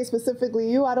didn't say specifically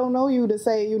you, I don't know you to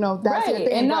say, you know, that's your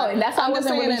thing. And that's how I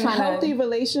wasn't really trying to.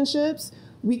 Relationships,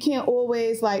 we can't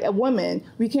always, like a woman,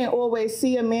 we can't always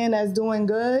see a man that's doing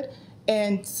good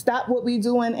and stop what we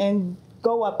doing and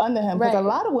go up under him, because Right. a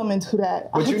lot of women do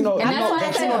that. But you know, And that's why I don't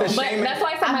you said, know the but shaming? that's why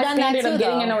I said I've my done that standard too, of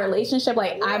getting though. in a relationship,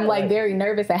 like I'm like very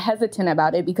nervous and hesitant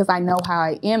about it because I know how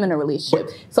I am in a relationship.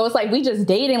 So it's like we just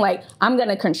dating, like I'm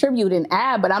gonna contribute and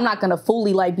add, but I'm not gonna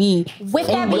fully like be With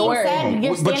that in being your- said,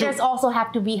 your But you- standards also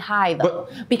have to be high, though.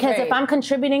 Because if Right. I'm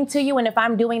contributing to you and if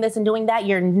I'm doing this and doing that,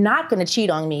 you're not going to cheat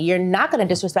on me. You're not going to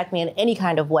disrespect me in any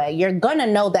kind of way. You're going to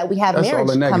know that we have That's all marriage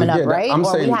the negative. coming up, Yeah, right? I'm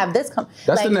or saying we have this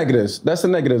That's the negatives. That's the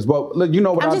negatives. But look, you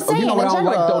know what I'm just you know saying, what I in don't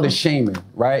like though? general. The shaming,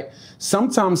 right?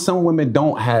 Sometimes some women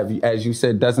don't have, as you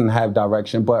said, doesn't have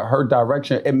direction, but her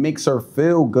direction, it makes her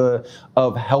feel good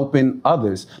of helping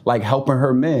others, like helping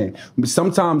her man.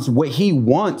 Sometimes what he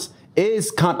wants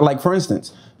is like, for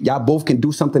instance, y'all both can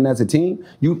do something as a team.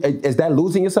 Is that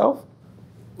losing yourself?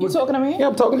 You talking to me? Yeah,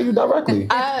 I'm talking to you directly.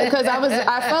 Because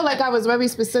I felt like I was very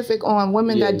specific on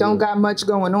women Yeah, that don't yeah. got much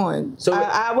going on. So-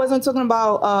 I wasn't talking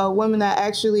about women that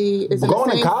actually is in the Going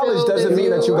to same college field doesn't as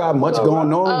mean that you got much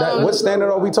going on. What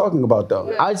standard are we talking about,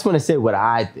 though? I just want to say what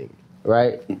I think,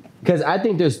 right? Because I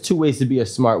think there's two ways to be a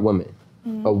smart woman.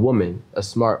 A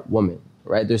smart woman,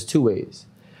 right? There's two ways,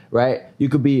 right? You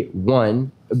could be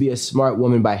a smart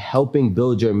woman by helping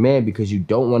build your man because you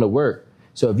don't want to work.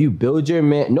 So if you build your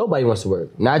man, nobody wants to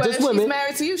work, not But just if women. she's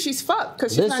married to you, she's fucked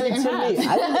because she's not Listen getting to me.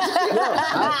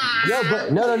 half.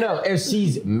 But no. If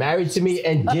she's married to me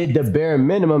and did the bare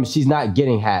minimum, she's not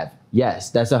getting half. Yes,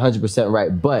 that's 100% right.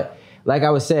 But like I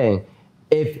was saying,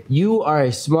 if you are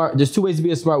there's two ways to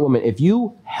be a smart woman. If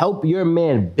you help your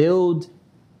man build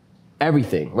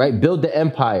everything, right? Build the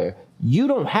empire. You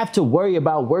don't have to worry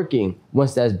about working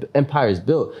once that empire is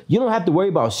built. You don't have to worry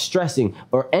about stressing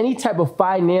or any type of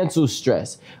financial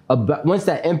stress about once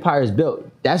that empire is built.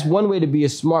 That's one way to be a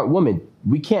smart woman.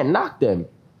 We can't knock them.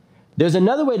 There's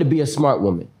another way to be a smart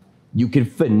woman. You can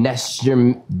finesse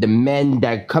the men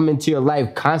that come into your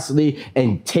life constantly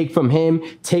and take from him,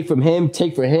 take from him,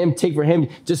 take from him, take from him,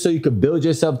 just so you could build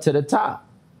yourself to the top.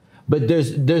 But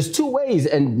there's two ways,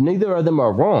 and neither of them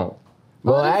are wrong.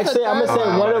 Well, there's actually, the I'm gonna third say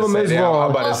one. one of them is wrong.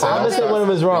 I'm gonna say one of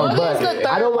them is wrong, Well, there's the but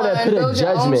I don't want to third put one, a build your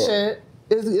own judgment. shit.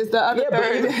 Is the other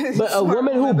third. But a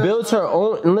woman who builds her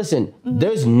own, and listen,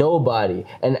 there's nobody,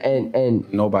 and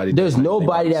Nobody there's does anything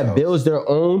nobody by that themselves. builds their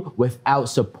own without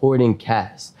supporting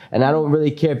cast. And I don't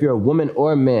really care if you're a woman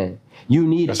or a man. You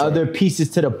need other pieces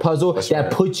to the puzzle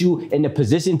that put you in the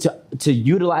position to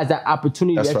utilize that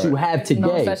opportunity that you have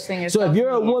today. such thing as So if you're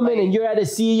a self-made, woman like, and you're at a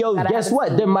CEO, gotta guess have a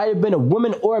what? There might have been a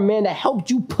woman or a man that helped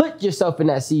you put yourself in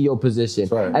that CEO position.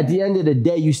 right. At the end of the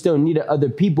day, you still needed other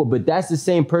people, but that's the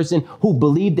same person who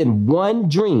believed in one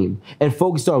dream and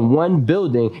focused on one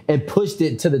building and pushed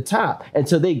it to the top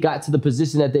until they got to the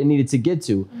position that they needed to get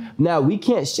to. Now, we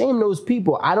can't shame those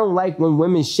people. I don't like when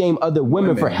women shame other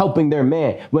women for helping their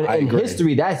man. When I in agree.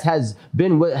 history, that has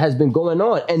been what has been going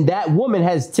on. And that woman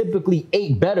has typically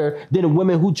ate better than a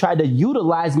woman who tried to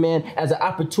utilize man as an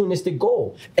opportunistic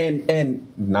goal. And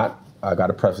not. I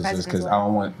gotta preface this because I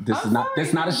don't want. This is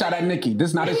not a shot at Nikki. This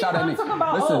is not a shot at Nikki. Talking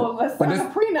about, Listen, let's sign a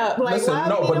prenup. Like, listen, why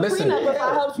no, we but need a listen, prenup if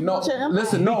I help you no, build your empire?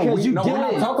 listen, no, Because you we're not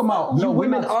did it. talking about. You No, we're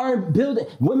women not. aren't building.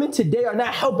 Women today are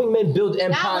not helping men build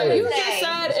empires. You just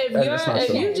said if That's not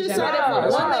true. you just said That's if not a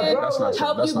true. woman That's not true.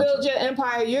 help That's you not build true. your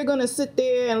empire, you're gonna sit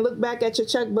there and look back at your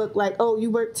checkbook like, oh, you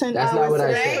worked 10 That's hours not what I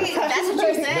today. said. That's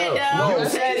what you said, though. You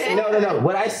said no.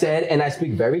 What I said, and I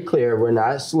speak very clear. We're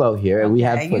not slow here, and we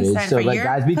have Okay, you footage. said So, for like, your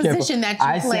guys, be careful. position that you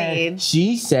I played. said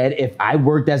she said if I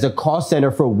worked as a call center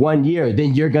for 1 year,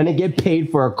 then you're gonna get paid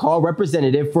for a call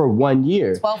representative for 1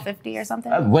 year. $12.50 or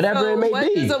something. Whatever So it may what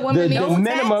be. does a woman need? The No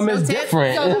minimum tax, is no tip.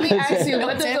 different. So let me ask you,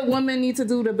 what does Tip. a woman need to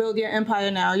do to build your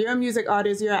empire now? You're a music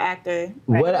artist, you're an actor.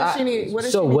 What does I she need? What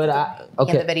does so she need what to do? I Yeah,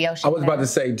 okay. the video. I was about to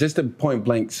say, just to point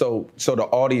blank, so the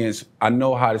audience, I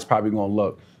know how it's probably gonna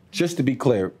look. Just to be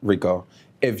clear, Rico,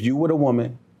 if you were a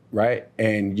woman, right,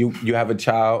 and you have a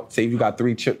child, say you got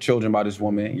 3 children by this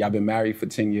woman, y'all been married for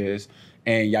 10 years,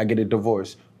 and y'all get a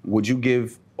divorce, would you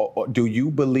give, or do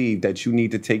you believe that you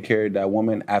need to take care of that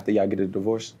woman after y'all get a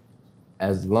divorce?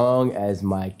 As long as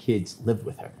my kids live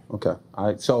with her. Okay, all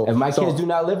right, so. If my so- kids do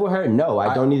not live with her, no,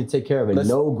 I don't need to take care of it. Listen.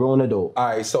 No grown adult. All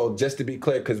right, so just to be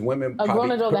clear, because women A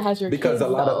grown adult that has your because kids, a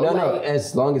lot of though. No, Like-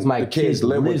 as long as my The kids kids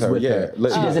live with lives her, with yeah. her.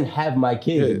 Li- She doesn't have my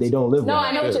kids. Kids. They don't live No, with her.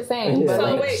 I know what you're saying. Yeah. But So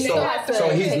like, wait, she so- has to. So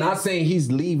he's not saying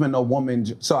he's leaving a woman.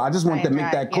 So I just want to make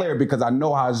Right, that clear yeah. because I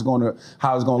know how it's gonna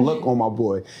look on my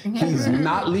boy. He's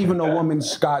not leaving a woman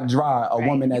scot dry. A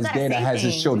woman You that's gotta there that say has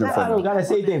his things. children You for I don't him. gotta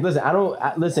say things. Listen,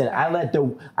 I let the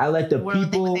world think what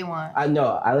people. they want. I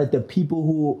know. I let the people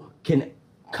who can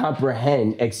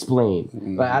comprehend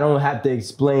explain. But I don't have to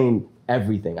explain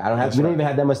everything. I don't have. That's We don't right. even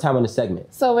have that much time on the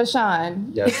segment. So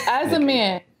Rashawn, Yes. as a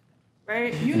man,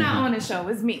 right? You're not on the show.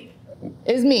 It's me.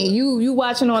 It's me. You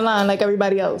watching online like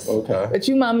everybody else. Okay. But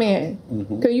you my man.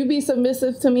 Could you be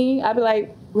submissive to me? I'd be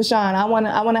like, Rashawn, I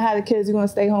wanna have the kids. You're gonna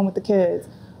stay home with the kids,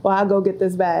 or I'll go get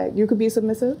this bag. You could be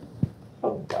submissive.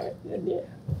 Oh, right. Yeah.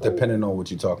 Depending on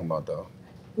what you're talking about, though.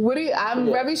 I'm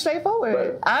very straightforward.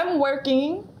 Right. I'm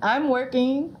working. I'm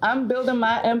building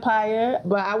my empire,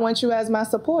 but I want you as my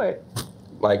support.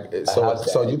 Like,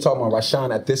 so you talking about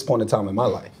Rashawn at this point in time in my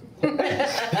life?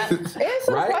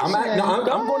 Answer Right? the I'm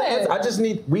question. going to answer. I just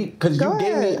need because you Go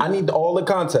gave me. ahead. I need all the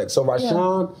context. So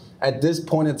Rashawn, at this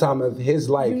point in time of his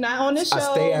life, You're not on the show. a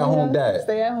stay-at-home dad.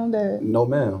 Stay-at-home dad. No,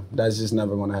 ma'am. That's just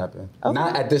never going to happen. Okay.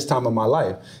 Not at this time of my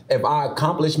life. If I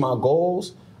accomplish my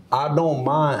goals, I don't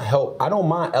mind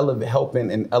helping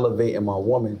and elevating my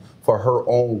woman for her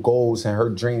own goals and her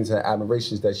dreams and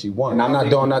admirations that she wants. And I'm not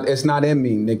doing that. It's not in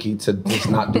me, Nikki, to just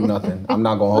not do nothing. I'm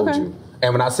not going to hold you.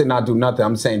 And when I say not do nothing,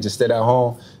 I'm saying just sit at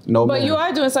home. No, But ma'am. you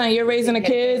are doing something. You're raising the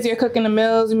kids. You're cooking the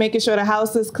meals. You're making sure the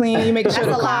house is clean. You're making sure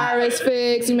the That's a lot. car is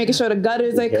fixed. You're making sure the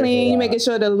gutters are clean. You're making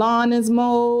sure the lawn is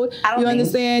mowed. I don't You think-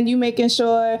 understand? You making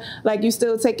sure like you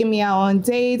still taking me out on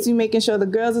dates. You making sure the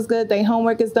girls is good. Their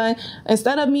homework is done.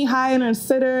 Instead of me hiring a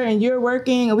sitter and you're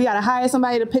working and we gotta hire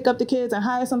somebody to pick up the kids and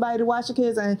hire somebody to watch the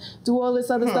kids and do all this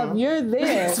other stuff, you're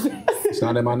there. It's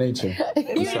not in my nature. You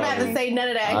didn't have to say none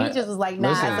of that. He just was like, nah,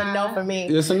 Listen. it's a no for me.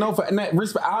 It's a no for and that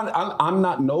respect. I'm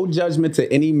not no judgment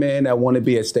to any man that want to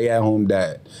be a stay-at-home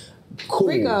dad. Cool,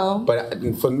 Rico. but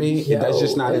for me, that's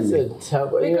just not in me. It's a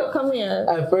tough. Rico, come here.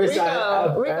 At first,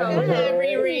 Rico,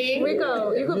 Riri.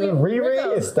 Rico, you could be Riri,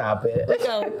 Rico. stop it.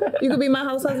 Rico, you could be my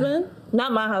house husband.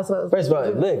 Not my house husband. First of all,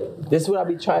 look, this is what I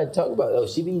be trying to talk about. Oh,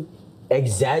 she be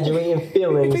exaggerating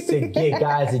feelings to get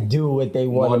guys to do what they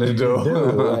want to do.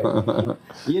 Like,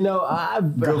 you know,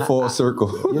 Good full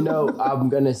circle. You know, I'm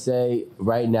gonna say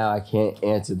right now I can't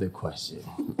answer the question.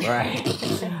 Right?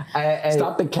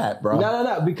 Stop the cat, bro.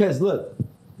 No, because look,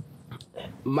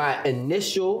 my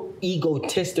initial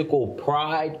egotistical,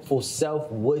 prideful self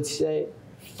would say,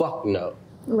 "Fuck no,"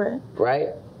 Right. right?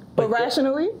 But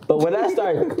rationally? But when I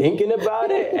started thinking about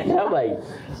it, and I'm like,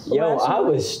 yo, I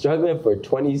was struggling for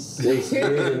 26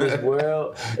 years in this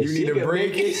world. If You she need a could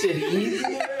break? make this shit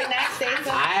easier,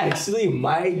 I actually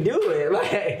might do it.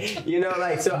 Like, you know,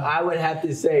 like, so I would have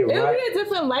to say, It'll right? be a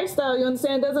different lifestyle, you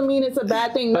understand? Doesn't mean it's a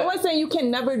bad thing. No But- one's saying you can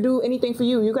never do anything for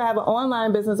you. You can have an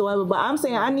online business or whatever, but I'm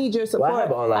saying I need your support. Well, I have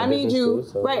an online need business you, too,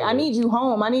 so- right, I need you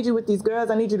home. I need you with these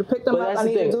girls. I need you to pick them But up. that's I the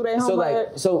need you thing. to do their So, homework.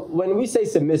 like, so when we say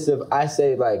submissive, I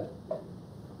say, like,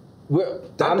 I'm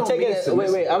don't taking mean it.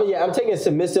 submissive. I'm taking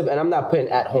submissive, and I'm not putting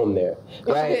at home there,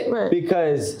 right? Right.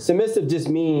 Because submissive just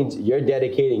means you're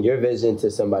dedicating your vision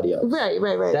to somebody else. Right.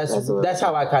 That's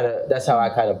how I kind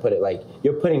of put it. Like,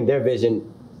 you're putting their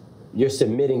vision, you're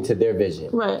submitting to their vision.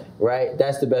 Right. Right.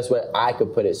 That's the best way I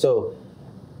could put it. So,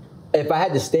 if I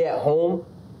had to stay at home,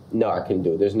 no, I couldn't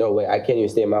do it. There's no way. I can't even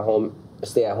stay at home.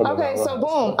 in my Okay, own so house.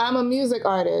 boom, I'm a music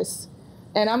artist.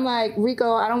 And I'm like,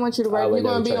 Rico, I don't want you to I write. would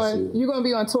You're never gonna trust you. you're gonna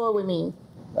be on tour with me.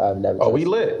 I've never. Oh, we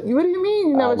trusted lit. What do you mean?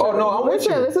 You never Oh, no, I'm with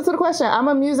you. Listen to the question. I'm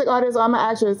a music artist or I'm an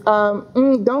actress.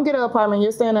 Don't get an apartment.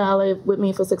 You're staying in LA with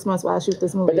me for 6 months while I shoot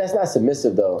this movie. But that's not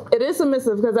submissive, though. It is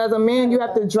submissive because as a man, you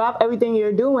have to drop everything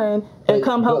you're doing and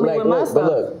come help But, me like, with my look, stuff.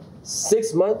 But look,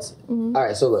 6 months. All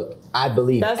right, so look, I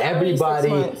believe That's only 6 everybody.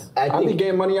 months. I be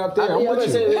getting money out there. I'm yeah, with but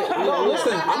you. say- No,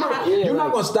 listen, you're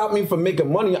not going to stop me from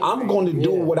making money. I'm going to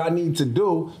do Yeah. what I need to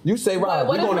do. You say, But Rob,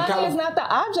 what we're if going to money is California. not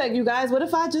the object, you guys? What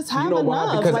if I just have You know enough?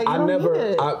 why? Because like, you I don't never, need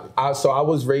it. so I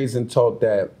was raised and taught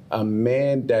that a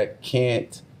man that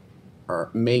can't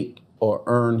make or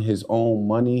earn his own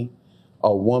money,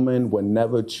 a woman would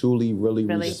never truly really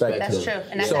respect that's him. true.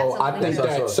 And that's So I absolutely think true.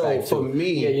 that. That's So also a fact, for too.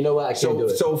 me, Yeah, you know what? I can't do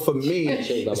it. So for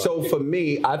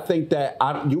me, I think that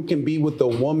you can be with a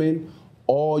woman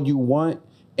all you want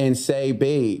and say,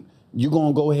 babe, you're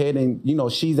gonna go ahead and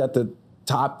she's at the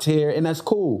top tier, and that's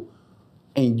cool.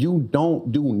 And you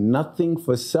don't do nothing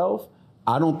for self.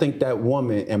 I don't think that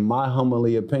woman, in my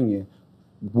humbly opinion,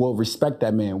 will respect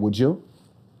that man. Would you?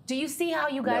 Do you see how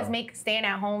you guys make staying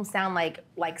at home sound like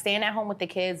staying at home with the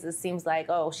kids? It seems like,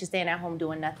 oh, she's staying at home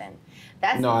doing nothing.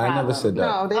 That's No, the I problem. never said that.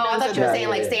 No, they Oh, I never thought said you were that. saying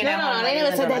like staying No, at no, home. they like,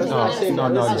 never said that. living No,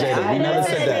 room. no, Listen, Jada, we I never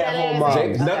said that. stay-at-home mom.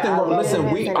 Jada, nothing wrong. Listen, I'm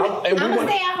a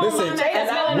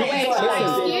stay-at-home mom.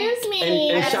 Excuse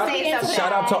me. And I gotta say something.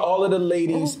 shout out to all of the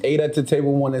ladies, 8 at the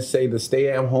table, want to say the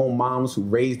stay-at-home moms who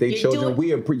raise their You children.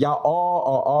 do it. Y'all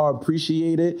all are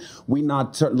appreciated. We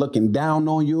not looking down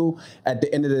on you. At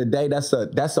the end of the day, that's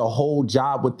a whole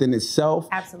job within itself.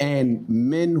 Absolutely. And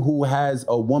men who has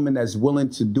a woman that's willing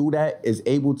to do that is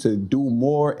able to do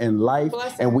more in life,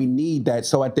 Bless and her. we need that.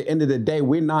 So at the end of the day,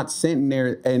 we're not sitting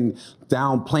there and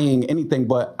downplaying anything,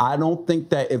 but I don't think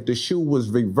that if the shoe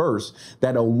was reversed,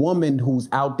 that a woman who's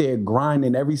out there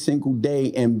grinding every single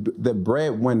day and the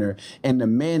breadwinner, and the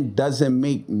man doesn't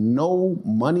make no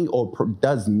money or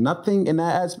does nothing in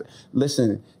that aspect.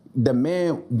 Listen, the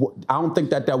man, I don't think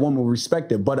that woman will respect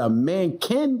it, but a man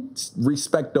can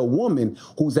respect a woman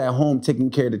who's at home taking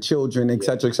care of the children, et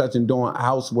cetera, and doing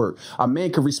housework. A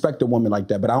man can respect a woman like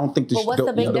that, but I don't think the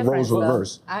roles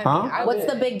reverse. What's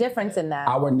the big difference in that?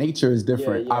 Our nature is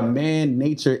different. A man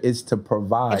nature is to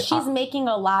provide. If she's making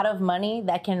a lot of money,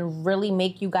 that can really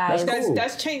make you guys.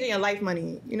 That's changing your life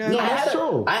money. You know, that's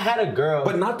true. I had a girl,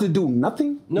 but not to do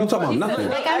nothing. No, you talking about nothing?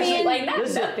 Like, I mean, like not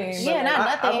nothing. Yeah, not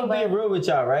nothing. I'm gonna be real with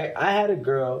y'all, right? I had a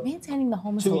girl maintaining the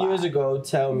home 2 years ago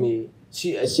tell me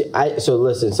so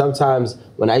listen, sometimes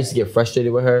when I used to get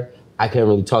frustrated with her, I couldn't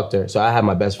really talk to her. So I had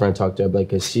my best friend talk to her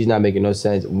because she's not making no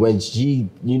sense. When she,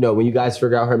 when you guys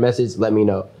figure out her message, let me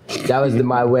know. That was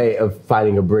my way of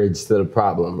finding a bridge to the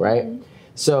problem, right? Mm-hmm.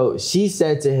 So she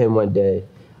said to him one day,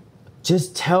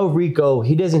 just tell Rico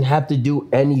he doesn't have to do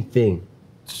anything.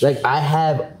 Like, I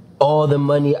have all the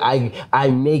money.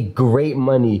 I make great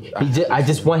money. I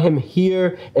just want him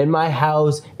here in my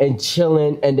house and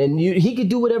chilling, and then he could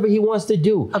do whatever he wants to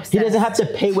do. Obsessed. He doesn't have to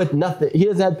pay with nothing. He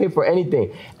doesn't have to pay for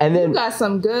anything. And then you got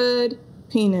some good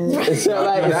penis. So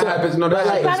that happens. No, that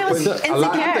happens. I think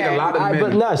a lot of men.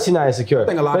 But no, she's not insecure. I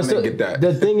think a lot of men get that.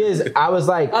 The thing is, I was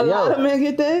like, a lot of men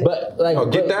get that. But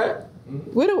like, get that.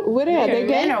 What are they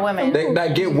men or women?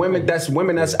 That get women. That's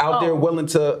women that's out there willing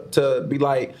to be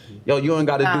like, yo, you ain't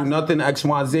got to do nothing, X,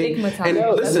 Y, Z. And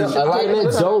listen, a lot of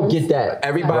men don't get that.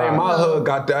 Everybody in my hood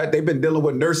got that. They've been dealing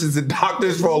with nurses and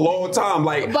doctors for a long time.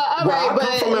 Like, but all right,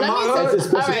 but nurses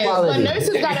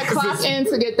got to clock in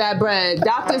to get that bread.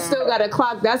 Doctors still got to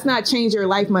clock. That's not change your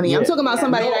life money. I'm talking about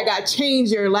somebody that got change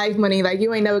your life money. Like,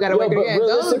 you ain't never got to work again.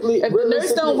 If the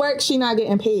nurse don't work, she not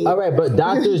getting paid. All right, but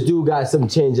doctors do got some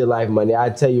change your life money.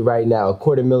 I tell you right now,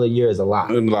 $250,000 a year is a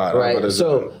lot. Right?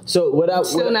 So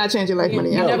still not changing life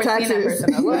money. I've never seen that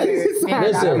person.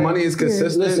 Listen, money is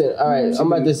consistent. Listen, all right,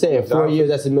 I'm about to say in 4 years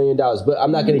that's $1 million, but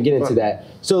I'm not gonna get into that.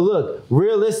 So look,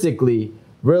 realistically,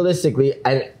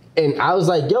 and I was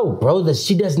like, yo, bro,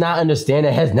 she does not understand.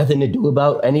 It has nothing to do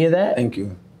about any of that. Thank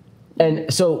you.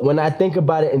 And so when I think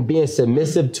about it and being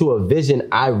submissive to a vision,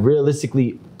 I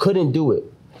realistically couldn't do it.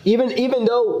 Even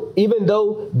though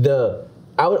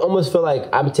I would almost feel like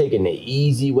I'm taking the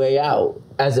easy way out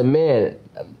as a man.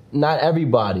 Not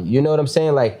everybody, you know what I'm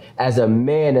saying? Like, as a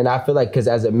man, and I feel like because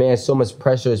as a man, so much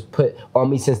pressure is put on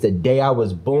me since the day I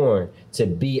was born to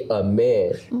be a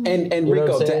man. And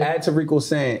Rico, to add to Rico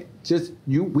saying,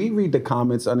 we read the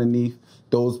comments underneath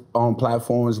those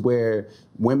platforms where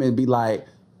women be like,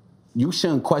 you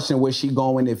shouldn't question where she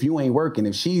going if you ain't working.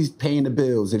 If she's paying the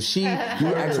bills, if you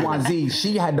X, Y, Z,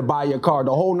 she had to buy your car,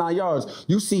 the whole 9 yards.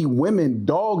 You see women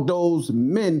dog those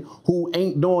men who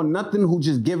ain't doing nothing, who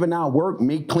just giving out work,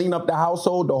 clean up the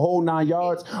household, the whole 9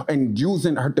 yards, and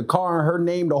using the car in her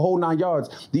name, the whole 9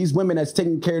 yards. These women that's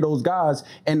taking care of those guys,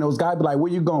 and those guys be like,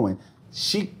 where you going?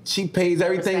 She pays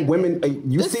everything. Women,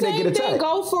 you see they get attacked. The same thing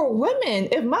go for women.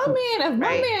 If my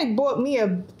man bought me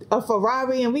a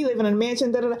Ferrari and we live in a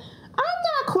mansion, I'm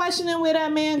not questioning where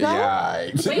that man go.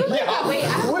 Yeah. Wait, I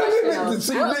have a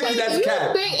question. You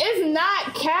think it's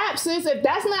not cap, sis? If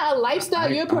that's not a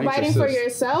lifestyle you're providing for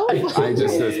yourself, I ain't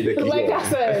just sis, Nikki. Like I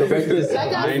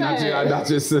said, I'm not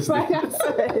just sis. Like I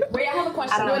said, wait, I have a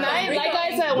question. When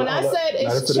I said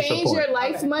it's change your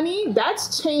life money,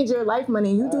 that's change your life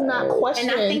money. You do not question.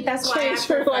 And I think that's why change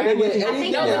your life money. I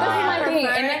think that's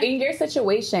my thing. In your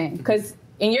situation, because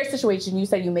in your situation, you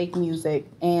said you make music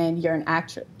and you're an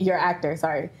actor. You're an actor.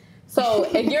 Sorry. So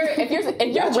if you're with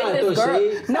this girl,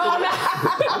 no, I'm not.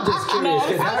 I'm just curious.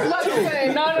 No, I was about to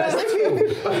say no.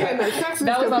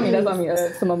 That was on me. That's on me.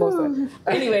 Some mimosa.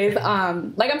 Anyways,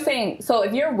 like I'm saying, so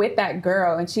if you're with that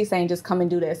girl and she's saying just come and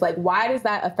do this, like, why does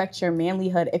that affect your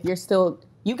manlyhood if you're still?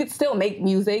 You could still make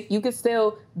music. You could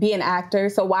still be an actor.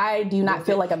 So why do you not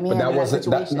feel like a man in that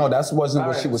situation? That wasn't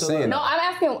what she was saying. No, I'm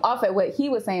asking off at what he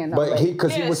was saying. Though. But he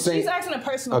was saying... She's asking a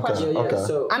personal question. Okay.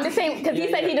 So, I'm just saying, because he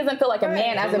said he doesn't feel like a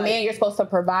man. As a man, you're supposed to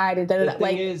provide. And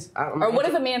or what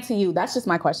is a man to you? That's just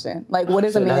my question. Like, what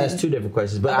is a man? That's two different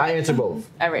questions, but I answer both.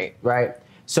 All right. Right?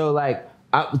 So, like,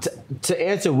 to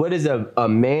answer what is a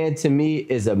man to me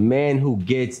is a man who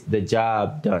gets the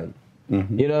job done.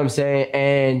 Mm-hmm. You know what I'm saying?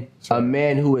 And a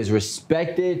man who is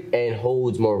respected and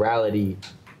holds morality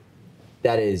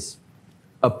that is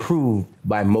approved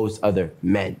by most other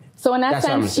men. So in that That's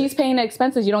what I'm sense, saying. she's paying the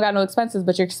expenses. You don't got no expenses,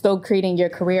 but you're still creating your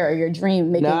career or your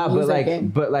dream, making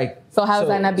music. but like. So how is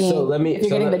that not being? So let me. If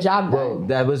you're getting the job done.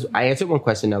 Well, I answered one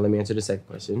question. Now let me answer the second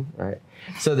question. All right.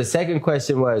 So the second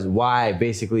question was why,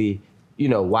 basically,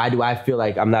 why do I feel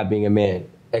like I'm not being a man?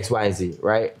 X, Y, and Z,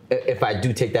 right? If I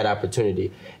do take that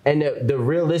opportunity. And the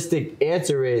realistic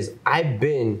answer is I've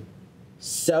been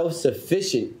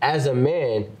self-sufficient as a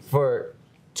man for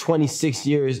 26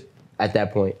 years at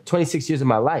that point, 26 years of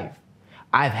my life.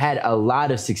 I've had a lot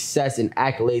of success and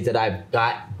accolades that I've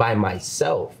got by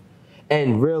myself.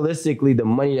 And realistically, the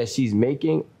money that she's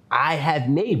making, I have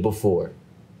made before,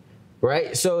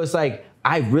 right? So it's like,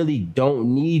 I really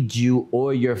don't need you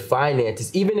or your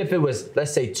finances. Even if it was,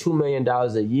 let's say, $2 million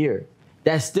a year,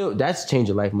 that's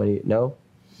change of life money, no?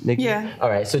 Nikki? Yeah. All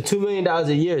right, so $2 million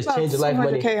a year is About change of life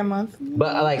money. $200K a month.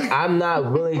 But like, I'm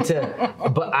not willing to,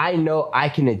 but I know I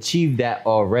can achieve that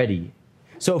already.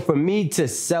 So for me to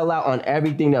sell out on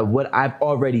everything that what I've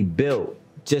already built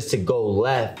just to go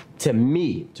left, to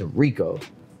me, to Rico,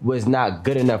 was not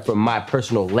good enough for my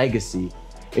personal legacy.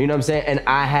 You know what I'm saying? And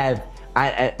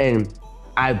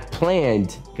I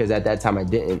planned, because at that time I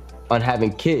didn't, on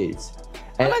having kids.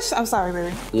 And I'm sorry,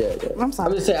 baby. yeah. I'm sorry.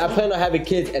 I'm just saying, I plan on having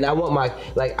kids, and I want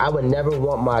I would never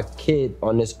want my kid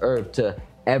on this earth to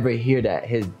ever hear that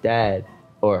his dad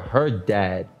or her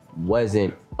dad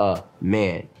wasn't a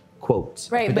man. Quotes.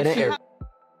 Right, Put but that in air